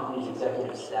of the company's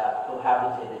executive staff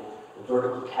cohabitated the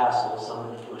vertical castle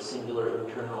summoned into a singular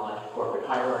internalized corporate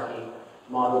hierarchy,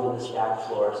 modeled in the stacked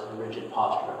floors and the rigid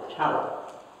posture of the tower.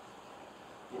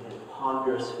 In his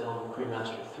ponderous film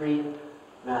Cremaster 3,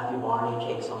 Matthew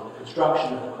Barney takes on the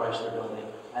construction of the Chrysler Building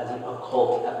as an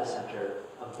occult epicenter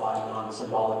of bygone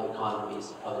symbolic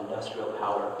economies of industrial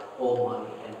power, old money,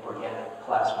 and organic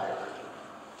class hierarchy.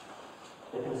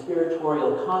 The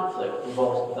conspiratorial conflict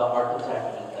involves the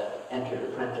architect and the entered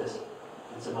apprentice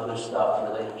and some other stuff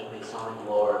related to Masonic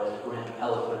lore and the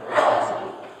grandiloquent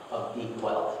capacity of deep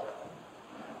wealth.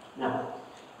 Now,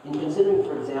 in considering,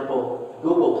 for example,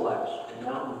 Googleplex in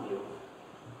Mountain View,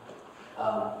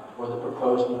 or the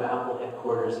proposed new Apple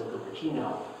headquarters in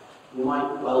Cupertino, you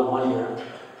might well wonder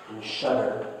and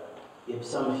shudder if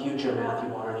some future Matthew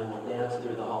Barney will dance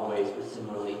through the hallways with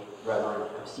similarly reverent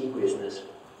obsequiousness.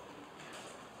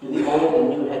 Do the old and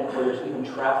new headquarters even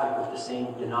traffic with the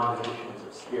same denominations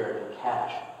of spirit and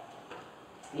cash?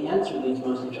 The answer leads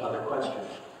mostly to other questions.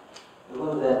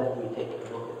 Although then we take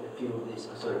a look at a few of these,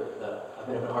 sort of a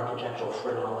bit of an architectural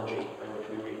phrenology by which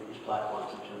we read these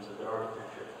platforms in terms of their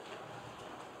architecture.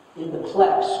 In the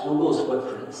Plex, Google's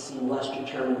footprints seem less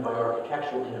determined by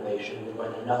architectural innovation than by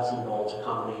the nuts and bolts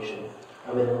combination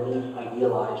of an elite,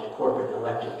 idealized corporate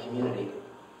elective community.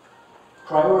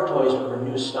 Prioritized over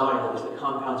new style is the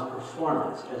compound's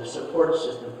performance as a support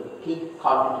system for the peak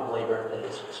cognitive labor that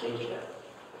is staged there.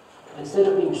 Instead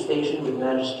of being stationed with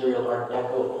magisterial Art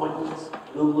Deco appointments,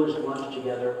 Googlers lunch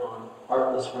together on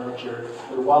artless furniture,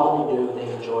 but while they do, they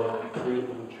enjoy free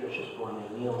and nutritious gourmet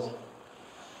meals.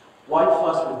 Why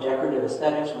fuss with decorative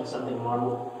aesthetics when something far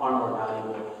more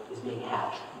valuable is being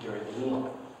hatched during the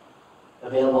meal?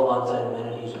 Available on-site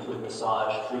amenities include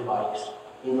massage, free bikes,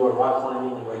 indoor rock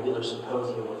climbing, and regular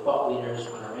symposia with thought leaders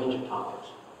on a range of topics.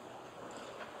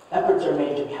 Efforts are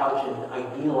made to couch an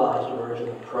idealized version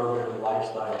of programming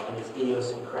lifestyle and its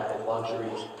idiosyncratic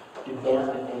luxuries to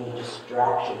dampen any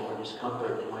distraction or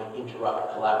discomfort that might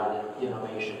interrupt collaborative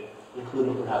innovation,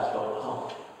 including perhaps going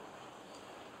home.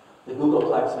 The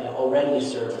Googleplex may already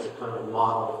serve as a kind of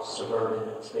model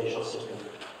suburban spatial system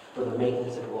for the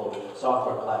maintenance of global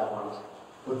software platforms,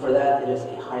 but for that it is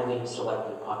a highly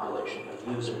selected population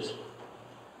of users.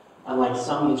 Unlike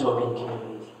some utopian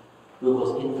communities,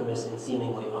 Google's infamous and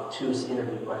seemingly obtuse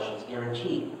interview questions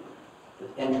guarantee that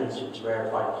entrance to its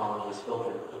rarefied colony is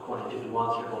filtered according to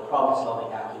demonstrable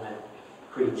problem-solving acumen,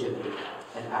 creativity,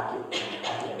 and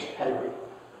academic pedigree.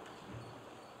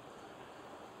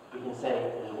 We can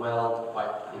say as well,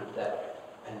 that,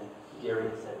 and Gary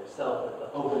said himself,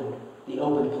 that the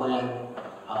open plan,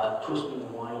 twisting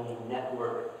and winding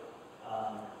network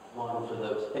model for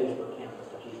those Facebook campus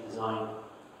that he's designed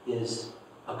is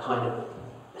a kind of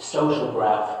social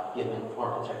graph given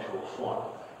architectural form,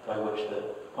 by which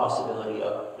the possibility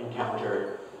of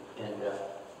encounter and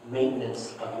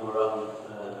maintenance of your own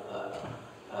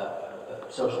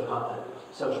social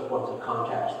forms of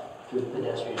contact through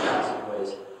pedestrian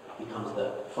passageways becomes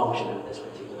the function of this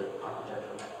particular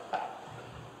architecture.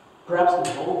 Perhaps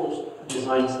the boldest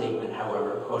design statement,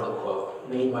 however, quote unquote,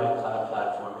 made by a cloud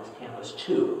platform is Campus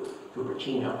 2,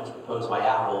 Cupertino, as proposed by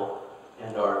Apple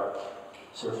and our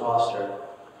Sir Foster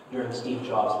during Steve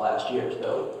Jobs' last years,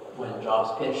 though when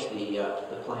Jobs pitched the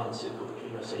plans to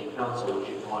Cupertino City Council, which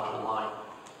you can watch online,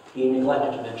 he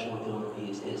neglected to mention with whom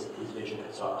his vision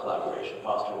had sought collaboration.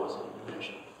 Foster wasn't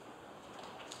mentioned.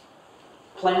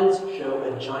 Plans show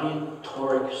a giant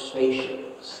toric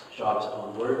spaceship, Jobs'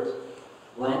 own words,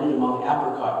 landed among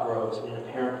apricot groves in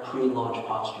apparent pre-launch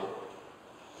posture.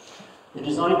 The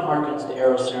design harkens to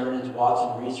Eero Saarinen's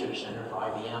Watson Research Center for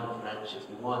IBM from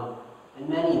 1961 and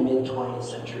many mid-20th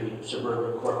century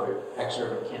suburban corporate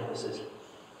exurban campuses.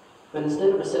 But instead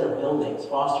of a set of buildings,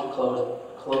 Foster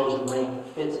closed ring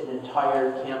fits an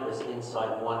entire campus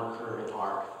inside one curving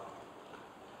arc.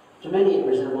 To many, it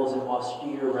resembles an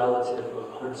austere relative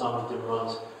of Herzog de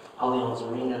Meuron's Allianz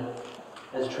Arena,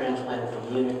 as transplanted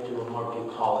from Munich to a more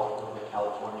bucolic Northern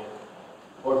California.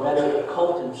 Or better, a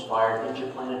cult-inspired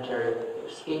interplanetary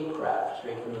escape craft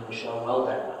straight from the Michel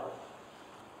Houellebecq novel.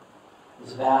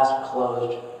 This vast,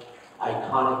 closed,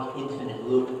 iconic, infinite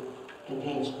loop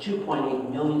contains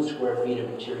 2.8 million square feet of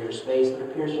interior space that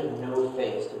appears to have no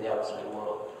face to the outside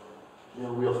world. No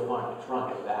real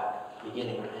front or back,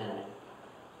 beginning or end.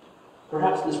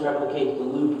 Perhaps this replicates the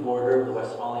looped border of the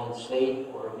Westphalian state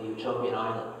or of the utopian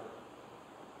island.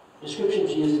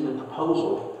 Descriptions used in the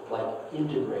proposal, like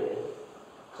integrated,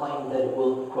 claim that it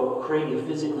will, quote, create a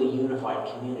physically unified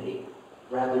community,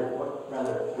 rather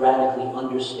radically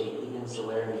understate the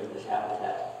insularity of this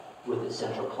habitat with its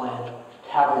central plant,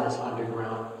 cavernous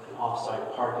underground, and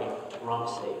off-site parking rump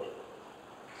state.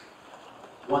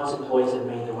 Once employees have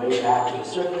made their way back to the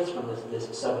surface from this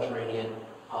subterranean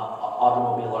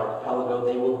automobile archipelago,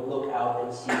 they will look out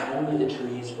and see only the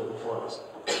trees for the forest.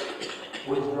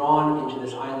 Withdrawn into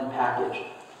this island package,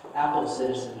 Apple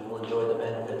citizens will enjoy the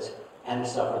benefits and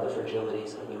suffer the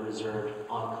fragilities of the reserved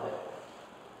enclave.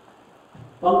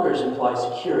 Bunkers imply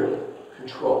security,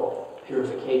 control,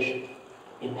 purification,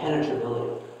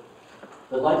 impenetrability.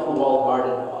 But like the walled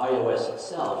garden of iOS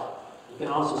itself, it can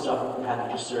also suffer from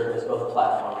having to serve as both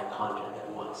platform and content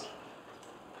at once.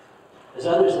 As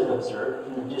others have observed,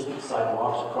 in the distant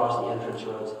sidewalks across the entrance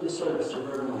roads, this sort of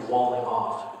suburban walling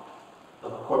off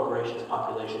of a corporation's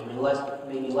population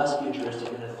may be less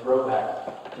futuristic than a throwback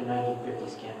to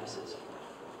 1950s campuses.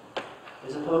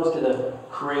 As opposed to the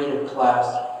creative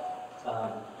class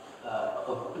of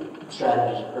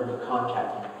strategies of urban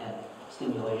contact and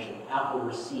stimulation, Apple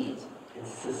recedes and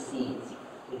secedes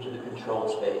into the controlled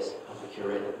space of the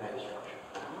curated megastructure.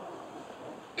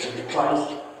 So the price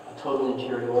of total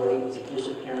interiority is a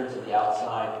disappearance of the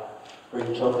outside. For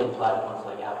utopian platforms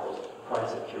like Apple's, the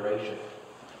price of curation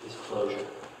is closure.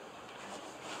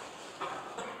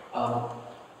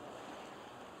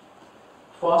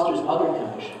 Foster's other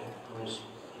commission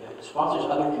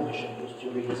is to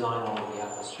redesign all of the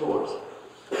Apple stores.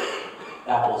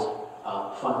 Apple's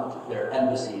fund their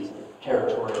embassies and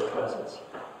territorial presence,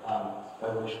 by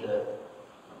which the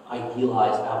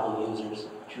idealized Apple users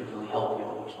truthfully help you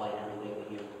and explain everything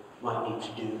that you might need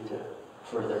to do to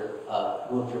further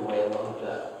move your way along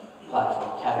the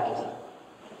platform catechism.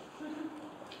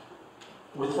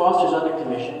 With Foster's other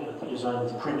commission, with the design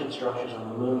of printed structures on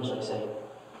the moon, as I say,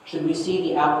 should we see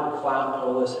the Apple Cloud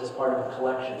Polis as part of a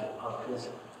collection of his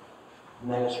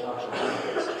megastructural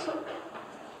interfaces?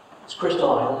 It's Crystal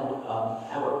Island,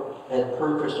 however, and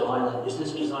per Crystal Island, is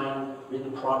this design really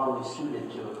properly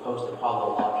suited to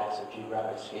post-Apollo logics of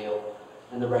geographic scale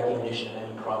and the recognition of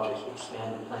any project's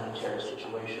expanded planetary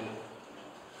situation?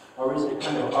 Or is it a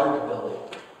kind of arc building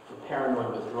for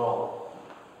paranoid withdrawal?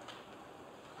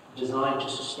 designed to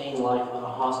sustain life on a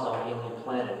hostile alien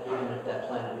planet, even if that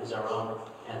planet is our own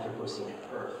Anthropocene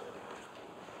Earth.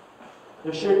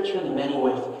 There's surely many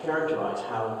ways to characterize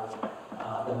how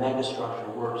the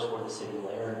megastructure works for the city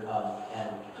layer and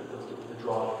to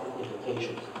draw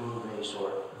implications of moon base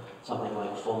or something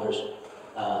like Fuller's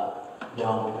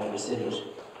domed megacities.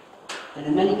 And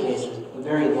in many cases, the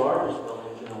very largest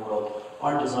buildings in the world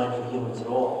aren't designed for humans at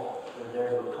all. They're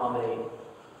there to accommodate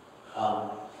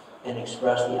and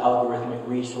express the algorithmic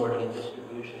resorting and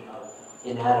distribution of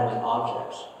inanimate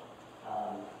objects.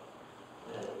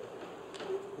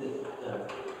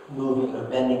 Moving or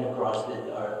bending across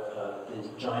these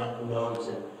giant nodes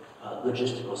and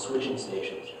logistical switching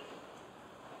stations.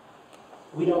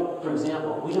 We don't, for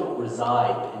example, we don't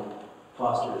reside in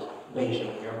Foster's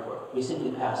Beijing airport. We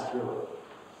simply pass through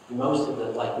it. Most of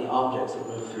the objects that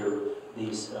move through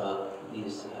these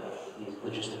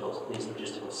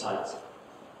logistical sites.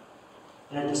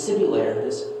 And at the city layer,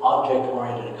 this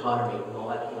object-oriented economy of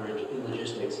molecular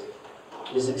logistics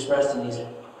is expressed in these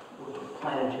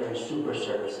planetary super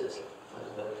services,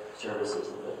 like the services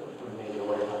that the major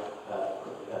warehouse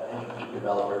energy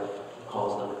developer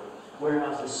calls them.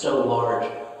 Warehouses so large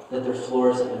that their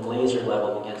floors have been laser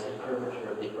leveled against the curvature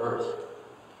of the Earth.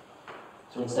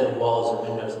 So instead of walls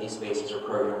and windows, these spaces are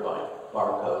programmed by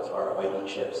barcodes, RFID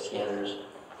chips, scanners,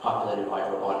 populated by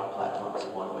robotic platforms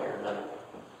in one way or another.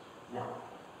 Now,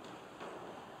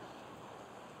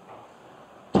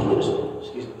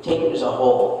 take it as a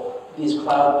whole. These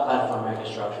cloud platform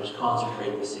megastructures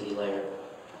concentrate the city layer,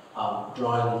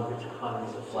 drawing the rich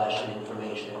economies of flesh and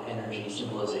information, energy,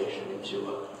 civilization into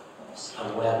a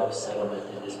web of settlement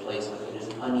and displacement that is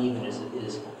as uneven as it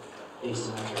is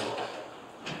asymmetrical.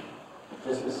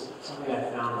 This was something I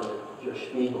found in Der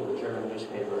Spiegel, the German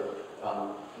newspaper,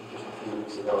 just a few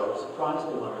weeks ago. I was surprised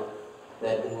to learn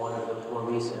that in one of the more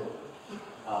recent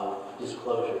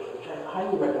disclosures, which I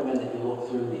highly recommend that you look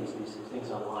through these things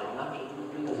online, not just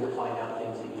because you'll find out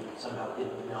things that you somehow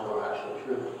didn't know were actually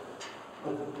true,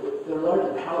 but they're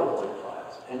largely PowerPoint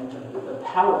files, and the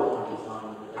PowerPoint design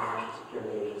of the National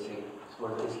Security Agency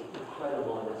is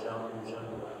incredible in its own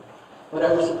way. But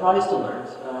I was surprised to learn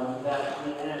that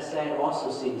the NSA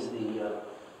also sees the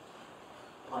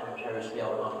planetary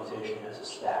scale computation as a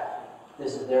stack.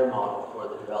 This is their model for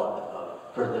the development of,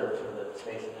 for the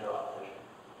space in their operation.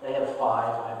 They have 5,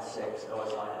 I have 6,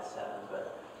 OSI has 7,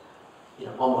 but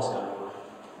almost got it right.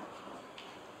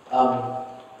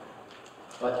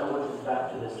 But I want to get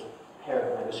back to this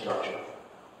paired megastructure.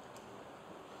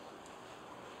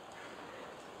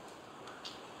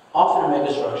 Often a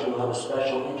megastructure will have a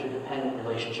special interdependent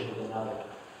relationship with another,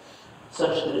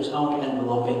 such that its own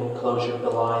enveloping closure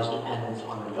belies dependence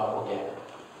on the doppelganger.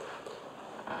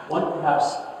 One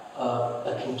perhaps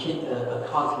a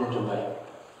continental way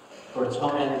for its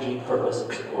own energy, purpose,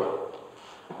 and support.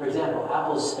 For example,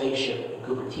 Apple's spaceship in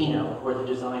Cupertino, where the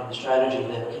design and strategy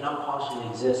that cannot possibly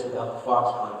exist without the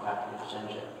Foxconn factory in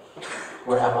Shenzhen,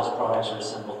 where Apple's products are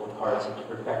assembled in parts into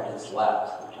perfected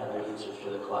slabs which have their users to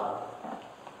the cloud.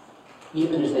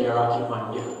 Even as they are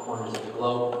occupying different corners of the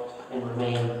globe and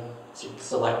remain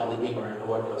selectively ignorant of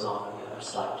what goes on the other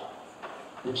side.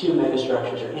 The two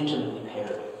megastructures are intimately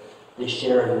paired. They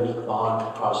share a unique bond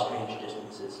across strange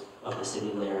distances of the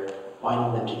city layer,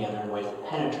 binding them together in ways that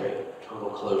penetrate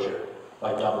total closure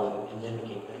by doubling and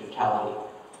mimicking the totality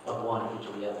of one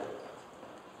into the other.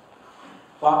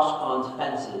 Foxconn's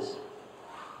fences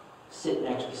sit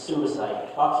next to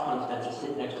suicide. Foxconn's fences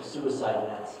sit next to suicide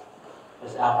nets,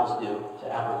 as apples do to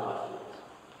apricot fields.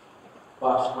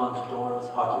 Foxconn's dorms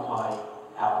occupy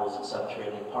Apple's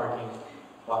subterranean parking.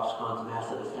 Foxconn's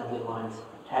massive assembly lines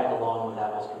tag along with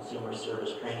Apple's consumer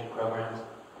service training programs.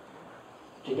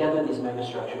 Together, these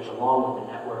megastructures, along with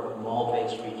the network of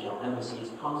mall-based retail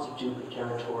embassies, constitute the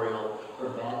terrestrial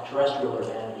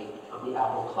urbanity of the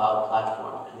Apple Cloud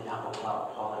platform and the Apple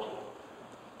Cloud polity.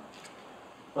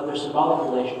 But their symbolic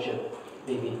relationship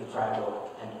may be fragile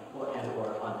or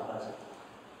unpleasant.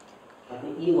 Like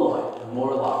the Eloy and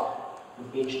Morlock from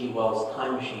H.G. Wells'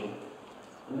 Time Machine,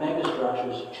 the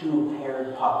megastructure's two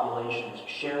paired populations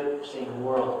share the same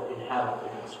world but inhabit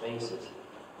different spaces.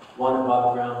 One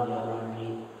above ground, the other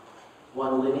underneath.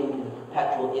 One living in the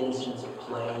perpetual innocence of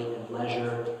play and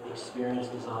leisure, experience,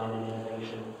 design, and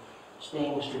innovation,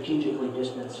 staying strategically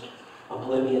distanced,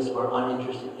 oblivious or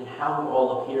uninterested in how it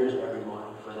all appears every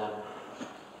morning for them,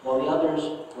 while the others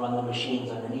run the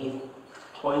machines underneath,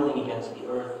 toiling against the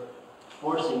earth,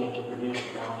 forcing it to produce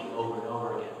bounty over and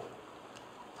over again.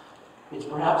 It's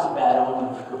perhaps a bad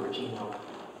omen for Cupertino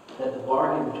that the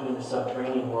bargain between the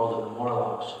subterranean world of the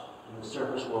Morlocks and the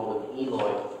surface world of the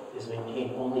Eloy is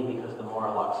maintained only because the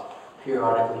Morlocks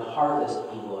periodically harvest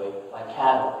eloy like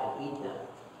cattle and eat them.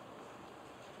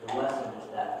 The lesson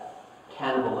is that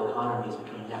cannibal economies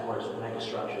between networks of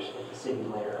megastructures at the city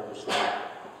layer of the stack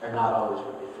are not always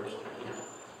what they first appear.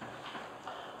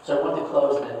 So I want to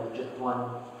close then with just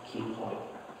one key point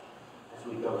as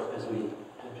we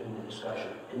enter into the discussion.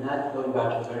 And that, going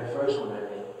back to the very first one I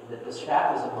made, is that the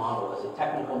stack as a model, as a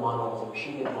technical model, as a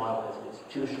machine model, as an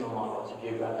institutional model, as a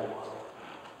geographic model,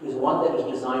 is one that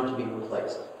is designed to be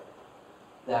replaced.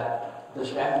 That the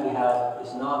stack we have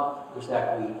is not the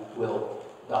stack we will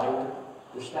die with.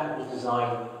 The stack is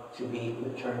designed to be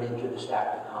turned into the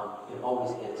stack to come. It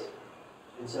always is.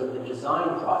 And so the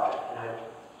design project, and I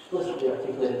explicitly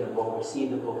articulated in the book,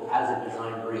 received the book as a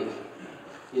design brief,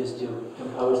 is to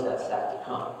compose that stack to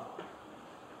come.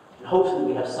 And hopefully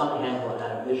we have some handle on how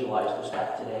to visualize the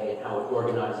stack today and how it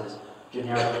organizes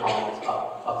generic columns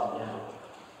up and down.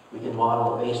 We can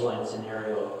model a baseline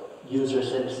scenario, user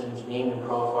citizens, name and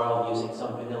profile using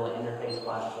some vanilla interface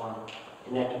platform,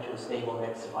 connected to a stable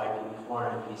mix of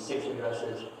IPv4 and IPv6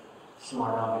 addresses,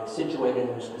 smart objects situated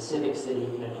in a specific city,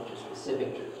 connected to a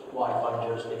specific Wi-Fi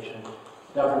jurisdiction,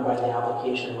 governed by the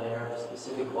application layer of a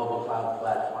specific global cloud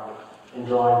platform, and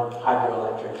drawing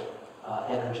hydroelectric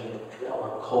energy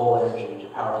or coal energy to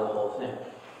power the whole thing.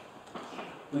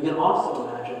 We can also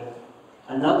imagine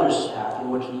another stack in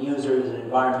which the user is an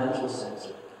environmental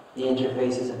sensor. The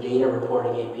interface is a data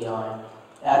reporting API.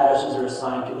 Addresses are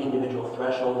assigned to individual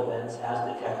threshold events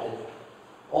as detected,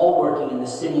 all working in the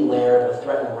city layer of a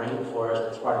threatened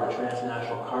rainforest as part of a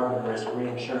transnational carbon risk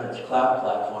reinsurance cloud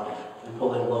platform and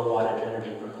pulling low wattage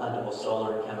energy from plentiful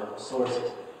solar and chemical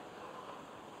sources.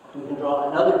 We can draw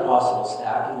another possible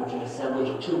stack in which an assemblage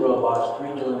of 2 robots,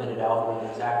 3 delimited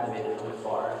algorithms activated from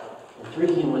afar, and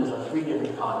 3 humans on 3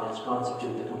 different continents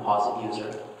constitute the composite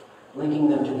user, linking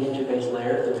them to the interface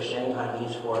layer through a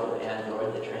Shanghainese fork of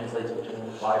Android that translates between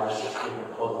the 5 or 6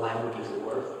 different code languages at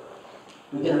work.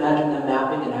 We can imagine them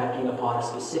mapping and acting upon a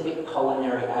specific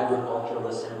culinary agricultural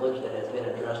assemblage that has been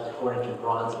addressed according to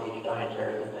Bronze Age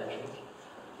dietary conventions,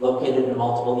 located in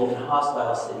multiple, even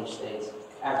hostile city-states,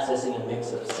 accessing a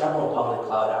mix of several public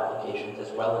cloud applications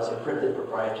as well as encrypted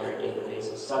proprietary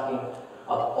databases, sucking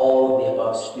up all of the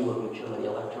above stew of utility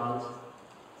electrons.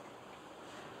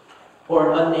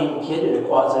 Or an unnamed kid at a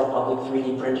quasi-public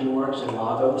 3D printing works in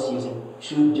Lagos using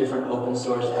 2 different open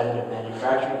source additive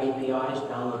manufacturing APIs,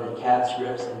 downloaded CAD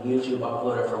scripts, and YouTube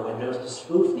uploader for Windows to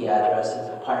spoof the addresses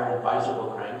of pirated bicycle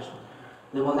cranks.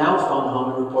 They will now phone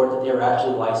home and report that they were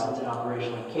actually licensed and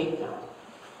operational in Cape Town,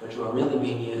 which were really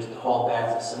being used to haul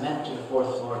bags of cement to the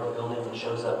 4th floor of a building that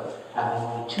shows up having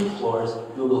only 2 floors in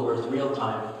Google Earth real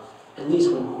time, at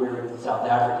least when queried with South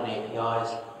African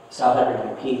APIs, South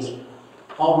African IPs,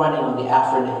 all running on the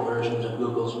African versions of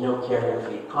Google's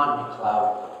no-carrier-free continent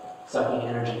cloud, sucking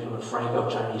energy from a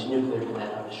Franco-Chinese nuclear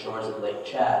plant on the shores of Lake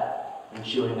Chad, and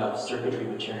chewing up circuitry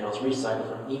materials recycled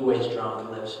from e-waste drone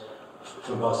clips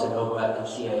from Bossa Nova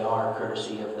and CAR,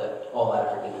 courtesy of the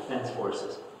All-African Defense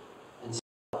Forces. And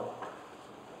so,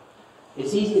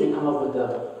 it's easy to come up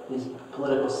with these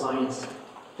political science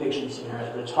fiction scenarios,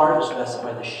 but it's hard to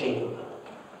specify the shape of them,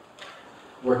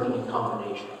 working in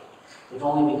combination. If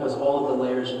only because all of the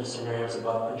layers in the scenarios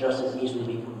above could just as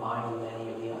easily be combined with any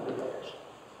of the other layers.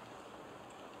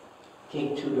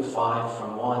 Take 2 to 5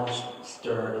 from one,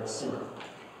 stir, and simmer.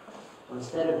 So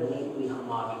instead of neatly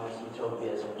homogeneous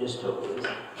utopias and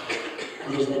dystopias,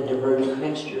 it is the divergent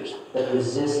mixtures that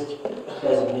resist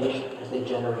designation as they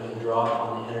generate and draw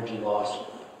upon the energy loss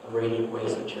of radiant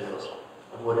waste materials,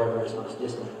 of whatever is most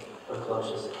distant or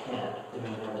closest at hand, they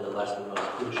may nevertheless be most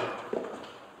crucial.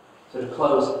 So to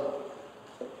close,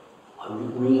 I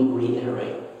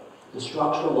reiterate, the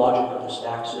structural logic of the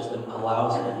stack system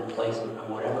allows the replacement of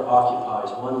whatever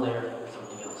occupies one layer with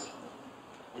something else,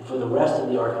 and for the rest of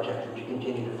the architecture to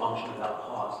continue to function without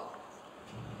pause.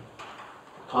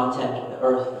 The content, the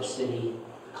earth, the city,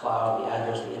 the cloud, the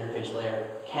address, the interface layer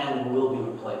can and will be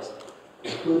replaced,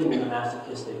 including the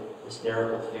masochistic,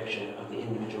 hysterical fiction of the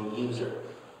individual user,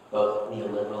 both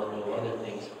neoliberal and new other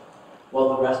things,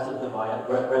 while the rest of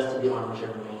the armature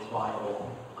remains viable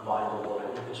global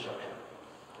infrastructure.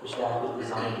 The stack is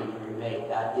designed to be remade.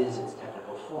 That is its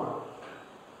technical form.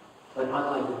 But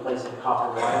unlike replacing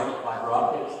copper wire with fiber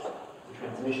optics, the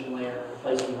transmission layer,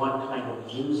 replacing one kind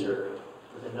of user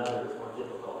with another is more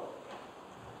difficult.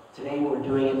 Today we're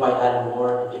doing it by adding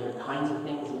more and different kinds of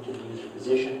things into the user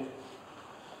position.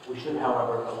 We should,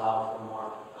 however, allow for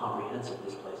more comprehensive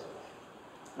displacement.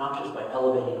 Not just by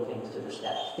elevating things to the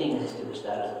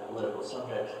status of political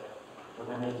subjects, but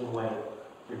by making way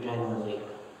for genuinely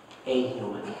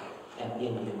ahuman and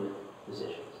inhuman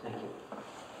positions. Thank you.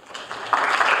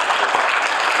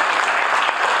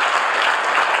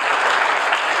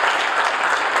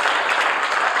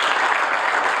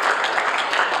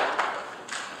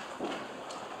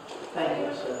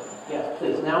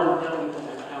 now we can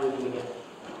begin.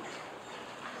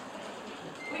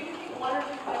 We can take one or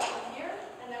two questions here,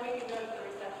 and then we can go to the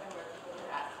reception where people can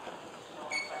ask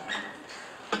additional questions.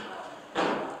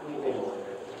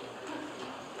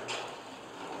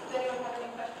 Does anyone have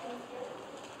any questions here?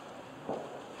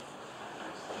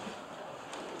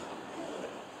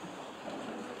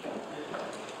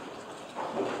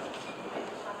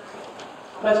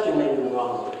 Question may be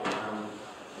wrong.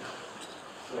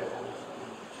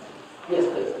 Yes,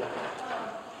 please.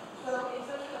 So in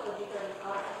sociology, there's a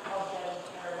concept called dead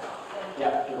paradox.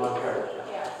 Yeah, you want paradox.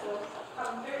 Yeah, so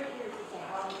I'm very curious to say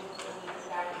how these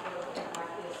beliefs actually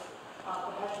impact this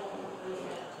professional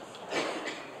conclusion.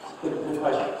 Good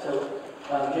question. So,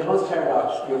 Jevons paradox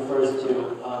refers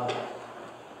to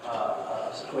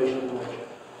a situation in which,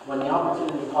 when the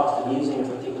opportunity cost of using a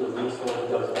particular resource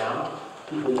goes down,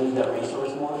 people use that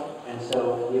resource more, and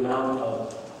so the amount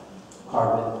of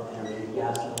carbon, energy,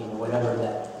 gasoline, or whatever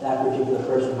that particular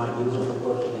person might use over the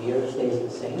course of the year stays the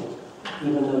same,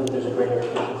 even though there's a greater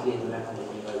efficiency in the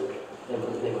mechanism by which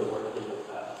they would work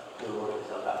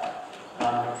itself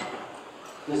out.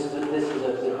 This is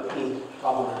a key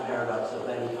problem and paradox of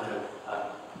any kind of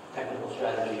technical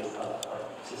strategy of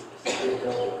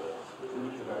sustainability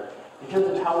in each regard. In terms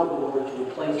of how it would work to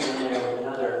replace one layer with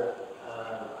another,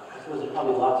 I suppose there's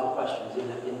probably lots of questions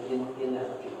in that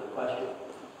particular question.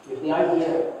 If the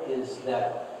idea is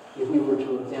that if we were to,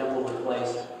 for example,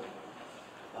 replace,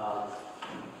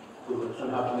 we were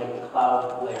somehow to make the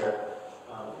cloud layer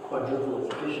quadruple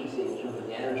its efficiency in terms of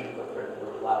the energy footprint that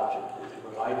we're allowed to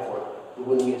provide for it,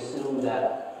 would we assume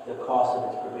that the cost of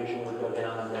its provision would go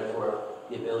down and therefore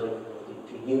the ability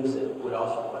to use it would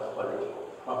also quadruple?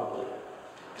 Probably.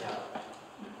 Yeah.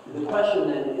 The question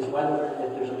then is whether,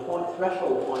 if there's a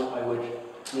threshold point by which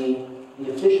the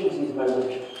efficiencies by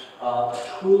which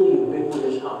truly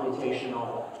ubiquitous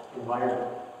computational environment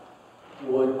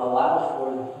would allow for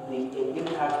the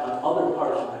impact on other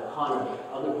parts of the economy,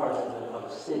 other parts of a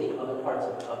city, other parts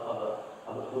of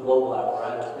a global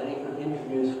apparatus, then it could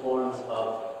introduce forms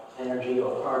of energy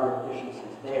or carbon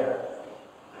efficiencies there,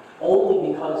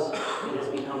 only because it has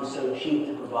become so cheap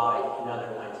to provide in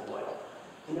other kinds of ways.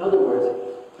 In other words,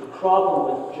 the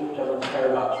problem with Jevons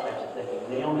paradox types of thinking,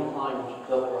 Naomi Klein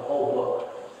built her whole book,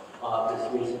 this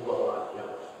recent book on,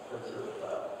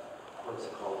 what's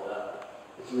it called?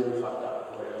 It's really fucked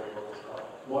up, or whatever the book is called.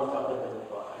 More fucked up than the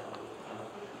book.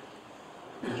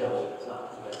 I'm joking, it's not.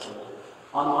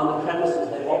 On the premises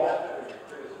that,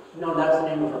 no, that's the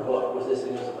name of her book, was this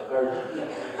thing,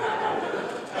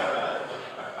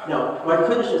 no, my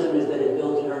criticism is that it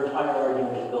builds, her entire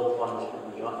argument is built upon this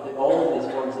conclusion. All of these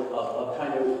forms of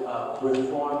trying to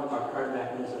reform our current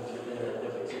mechanisms within the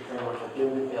basic frameworks are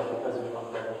doomed to fail because of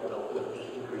unfairness, will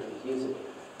just increase its usage.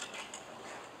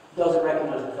 Doesn't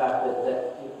recognize the fact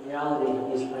that in reality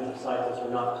these kinds of cycles are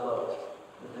not closed.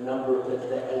 That the number,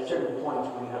 that at certain points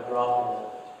when you have drop in the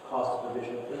cost of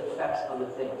provision, it affects other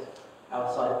things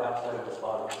outside of this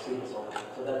bottom. We see this all the time.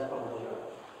 So that's probably a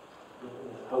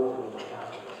hope that we might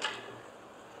have.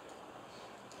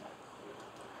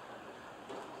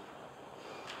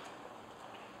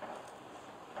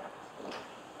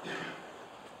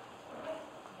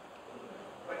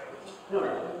 No.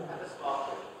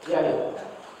 Yeah.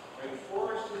 Are you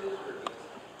for cities or against?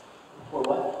 For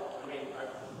what? I mean,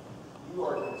 you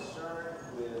are concerned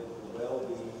with the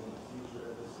well-being and future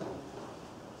of the city?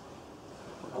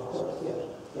 Of course, yeah.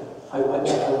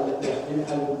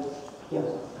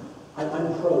 I'm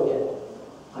pro it.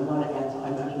 I'm not an anti.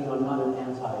 I'm not an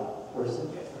anti person.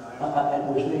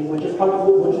 Which is part of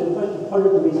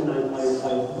the reason I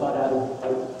got out of. I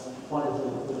wanted to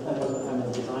defend myself in the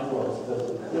design world as opposed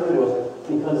to the theory world,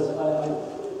 because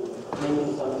making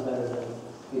stuff is better than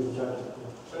construction.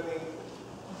 So I mean,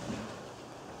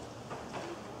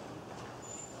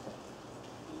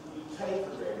 you take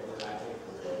for granted, and I take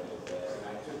for granted that, and I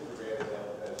took for granted that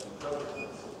as you focus on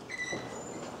this.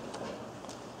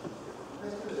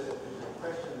 There's a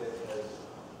question that has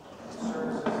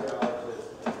concerned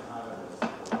sociologists and economists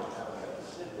about the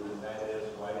city, and that is,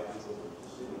 why do people move to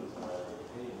cities? Why do they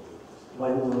continue to move to cities? Why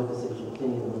do we move to cities?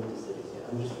 Continue to move to cities? Yeah,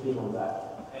 I'm just speaking on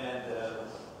that. And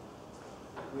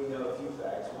we know a few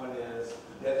facts. One is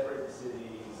the death rate in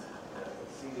cities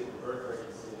exceeded the birth rate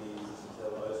in cities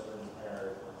until most of them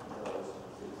married.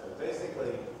 So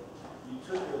basically, you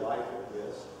took your life at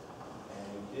risk, and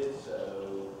you did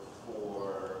so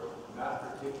for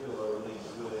not particularly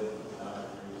good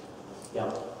economic reasons. Yeah.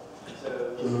 So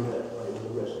To move that right into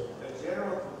risk. a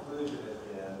general conclusion has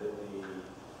been that the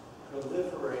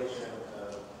proliferation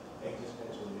of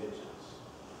existential niches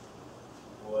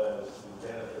was the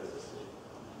benefit of the city.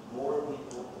 More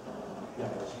people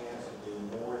have a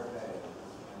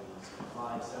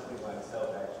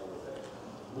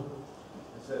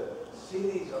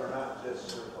are not just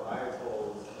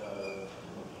survivals of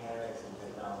mechanics and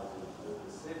technologies with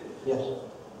the city. Yes.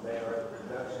 They are the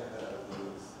production of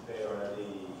these, they are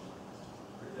the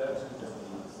productions of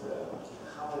these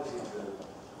ecologies of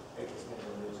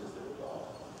existential niches that evolve.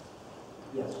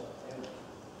 Yes. And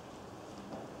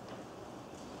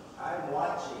I'm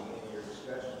watching in your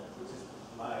discussion, which is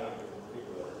my in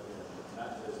particular,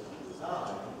 not just in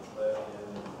design, but in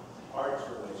art's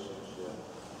relationship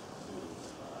to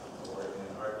or in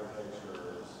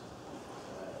architecture's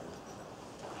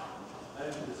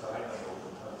undesignable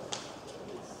components.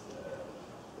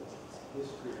 It's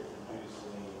history of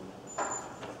producing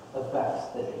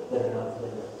Effects that are not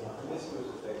linear. Yeah. promiscuous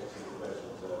effects to the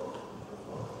questions of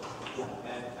performance.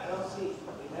 Yeah. And I don't see,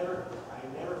 I never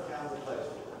found the place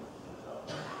for it.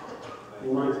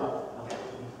 You want to talk? Okay.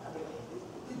 I mean,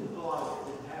 it didn't belong, it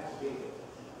didn't have to be there.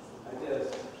 I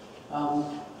just,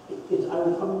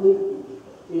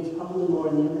 It's probably more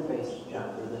in the interface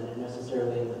chapter than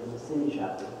necessarily in the city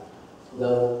chapter.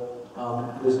 Though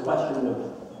this question of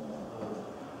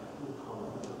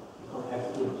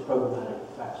programmatic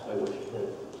effects by which the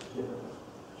different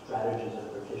strategies of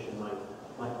partition might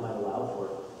allow for.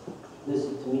 This,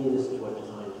 to me, this is what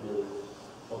design is really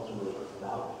ultimately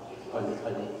about. Are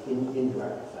the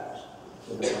indirect effects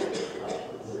that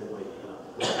it might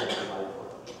provide for.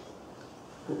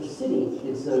 For the city,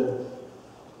 there's a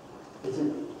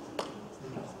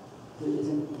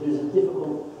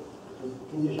difficult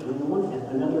condition. On the one hand,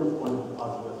 another one of the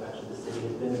positive effects of the city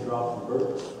has been a drop in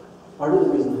births. Part of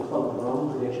the reason the Club of Rome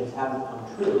predictions haven't come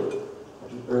true,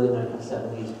 like the early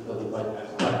 1970s, because of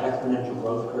exponential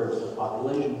growth curves of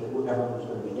populations that everyone was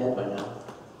going to be dead by now,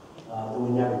 and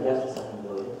we never guessed a 2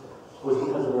 billion, was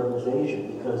because of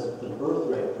urbanization, because the birth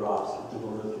rate drops if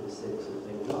people move to the cities and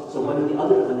things else. So one of the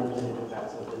other unintended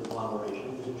effects of the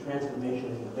agglomeration is a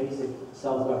transformation in the basic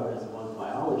self-governance of one's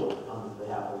biology on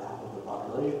behalf of half of the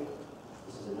population.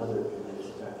 This is another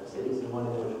tremendous effect of cities, and one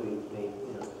in which we may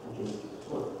continue to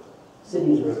explore.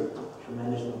 Cities are a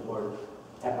tremendously important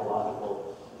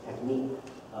ecological technique,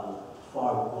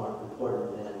 far more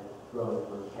important than growing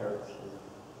from carrots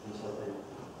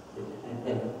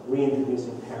and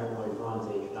reintroducing paranoid Bronze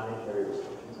Age dietary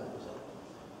restrictions on yourself.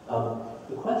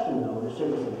 The question, though, in a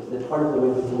certain sense, is that part of the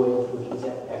way in which these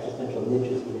existential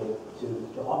niches we have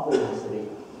to operate in the city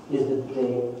is that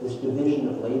this division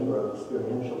of labor, of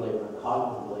experiential labor and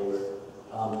cognitive labor,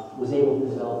 was able to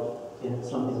develop in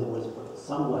something that was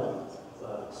somewhat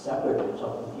separate and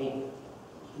self-contained.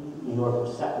 New York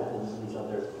was separate than these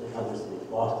other cities,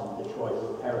 Boston, Detroit,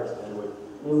 or Paris. They were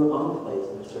enclaves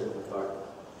in a certain regard.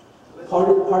 Part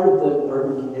of the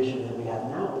urban condition that we have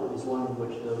now is one in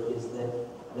which we've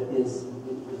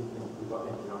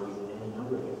argued in any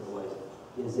number of different ways,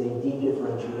 is a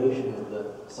de-differentiation of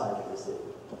the size of the city,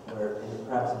 where, and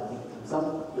perhaps in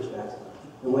some respects,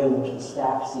 the way in which the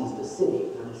stack sees the city,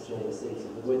 not necessarily the city,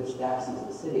 the way the stack sees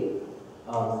the city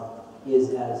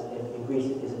is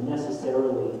a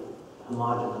necessarily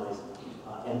homogenized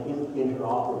and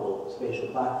interoperable spatial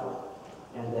platform.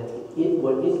 And that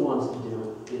what it wants to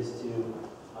do is to,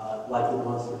 like it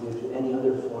wants to do to any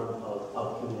other form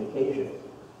of communication,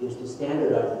 is to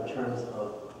standardize the terms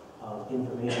of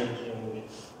information exchange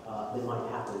that might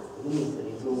happen within the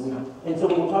city. And so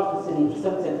when we talk to the city, to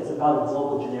some extent, it's about a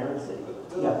global generic city.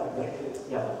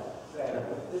 Yeah.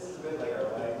 This is a bit like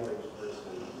our language versus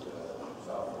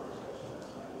software discussion.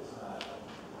 It's not.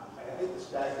 I think the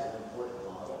stack is an important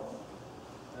model,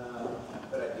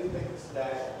 but I do think the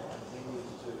stack continues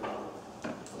to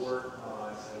work on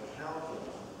an accounting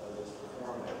of its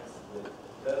performance that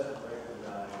doesn't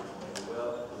recognize a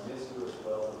promiscuous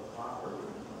wealth of property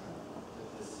that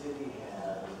the city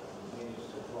has and continues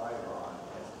to thrive on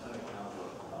as unaccountable.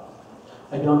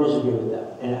 I don't disagree with that.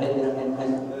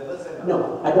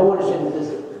 No, I don't want to say that this.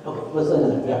 Okay, let's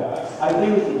end it. Yeah, I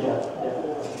agree with you, Jeff. Yeah.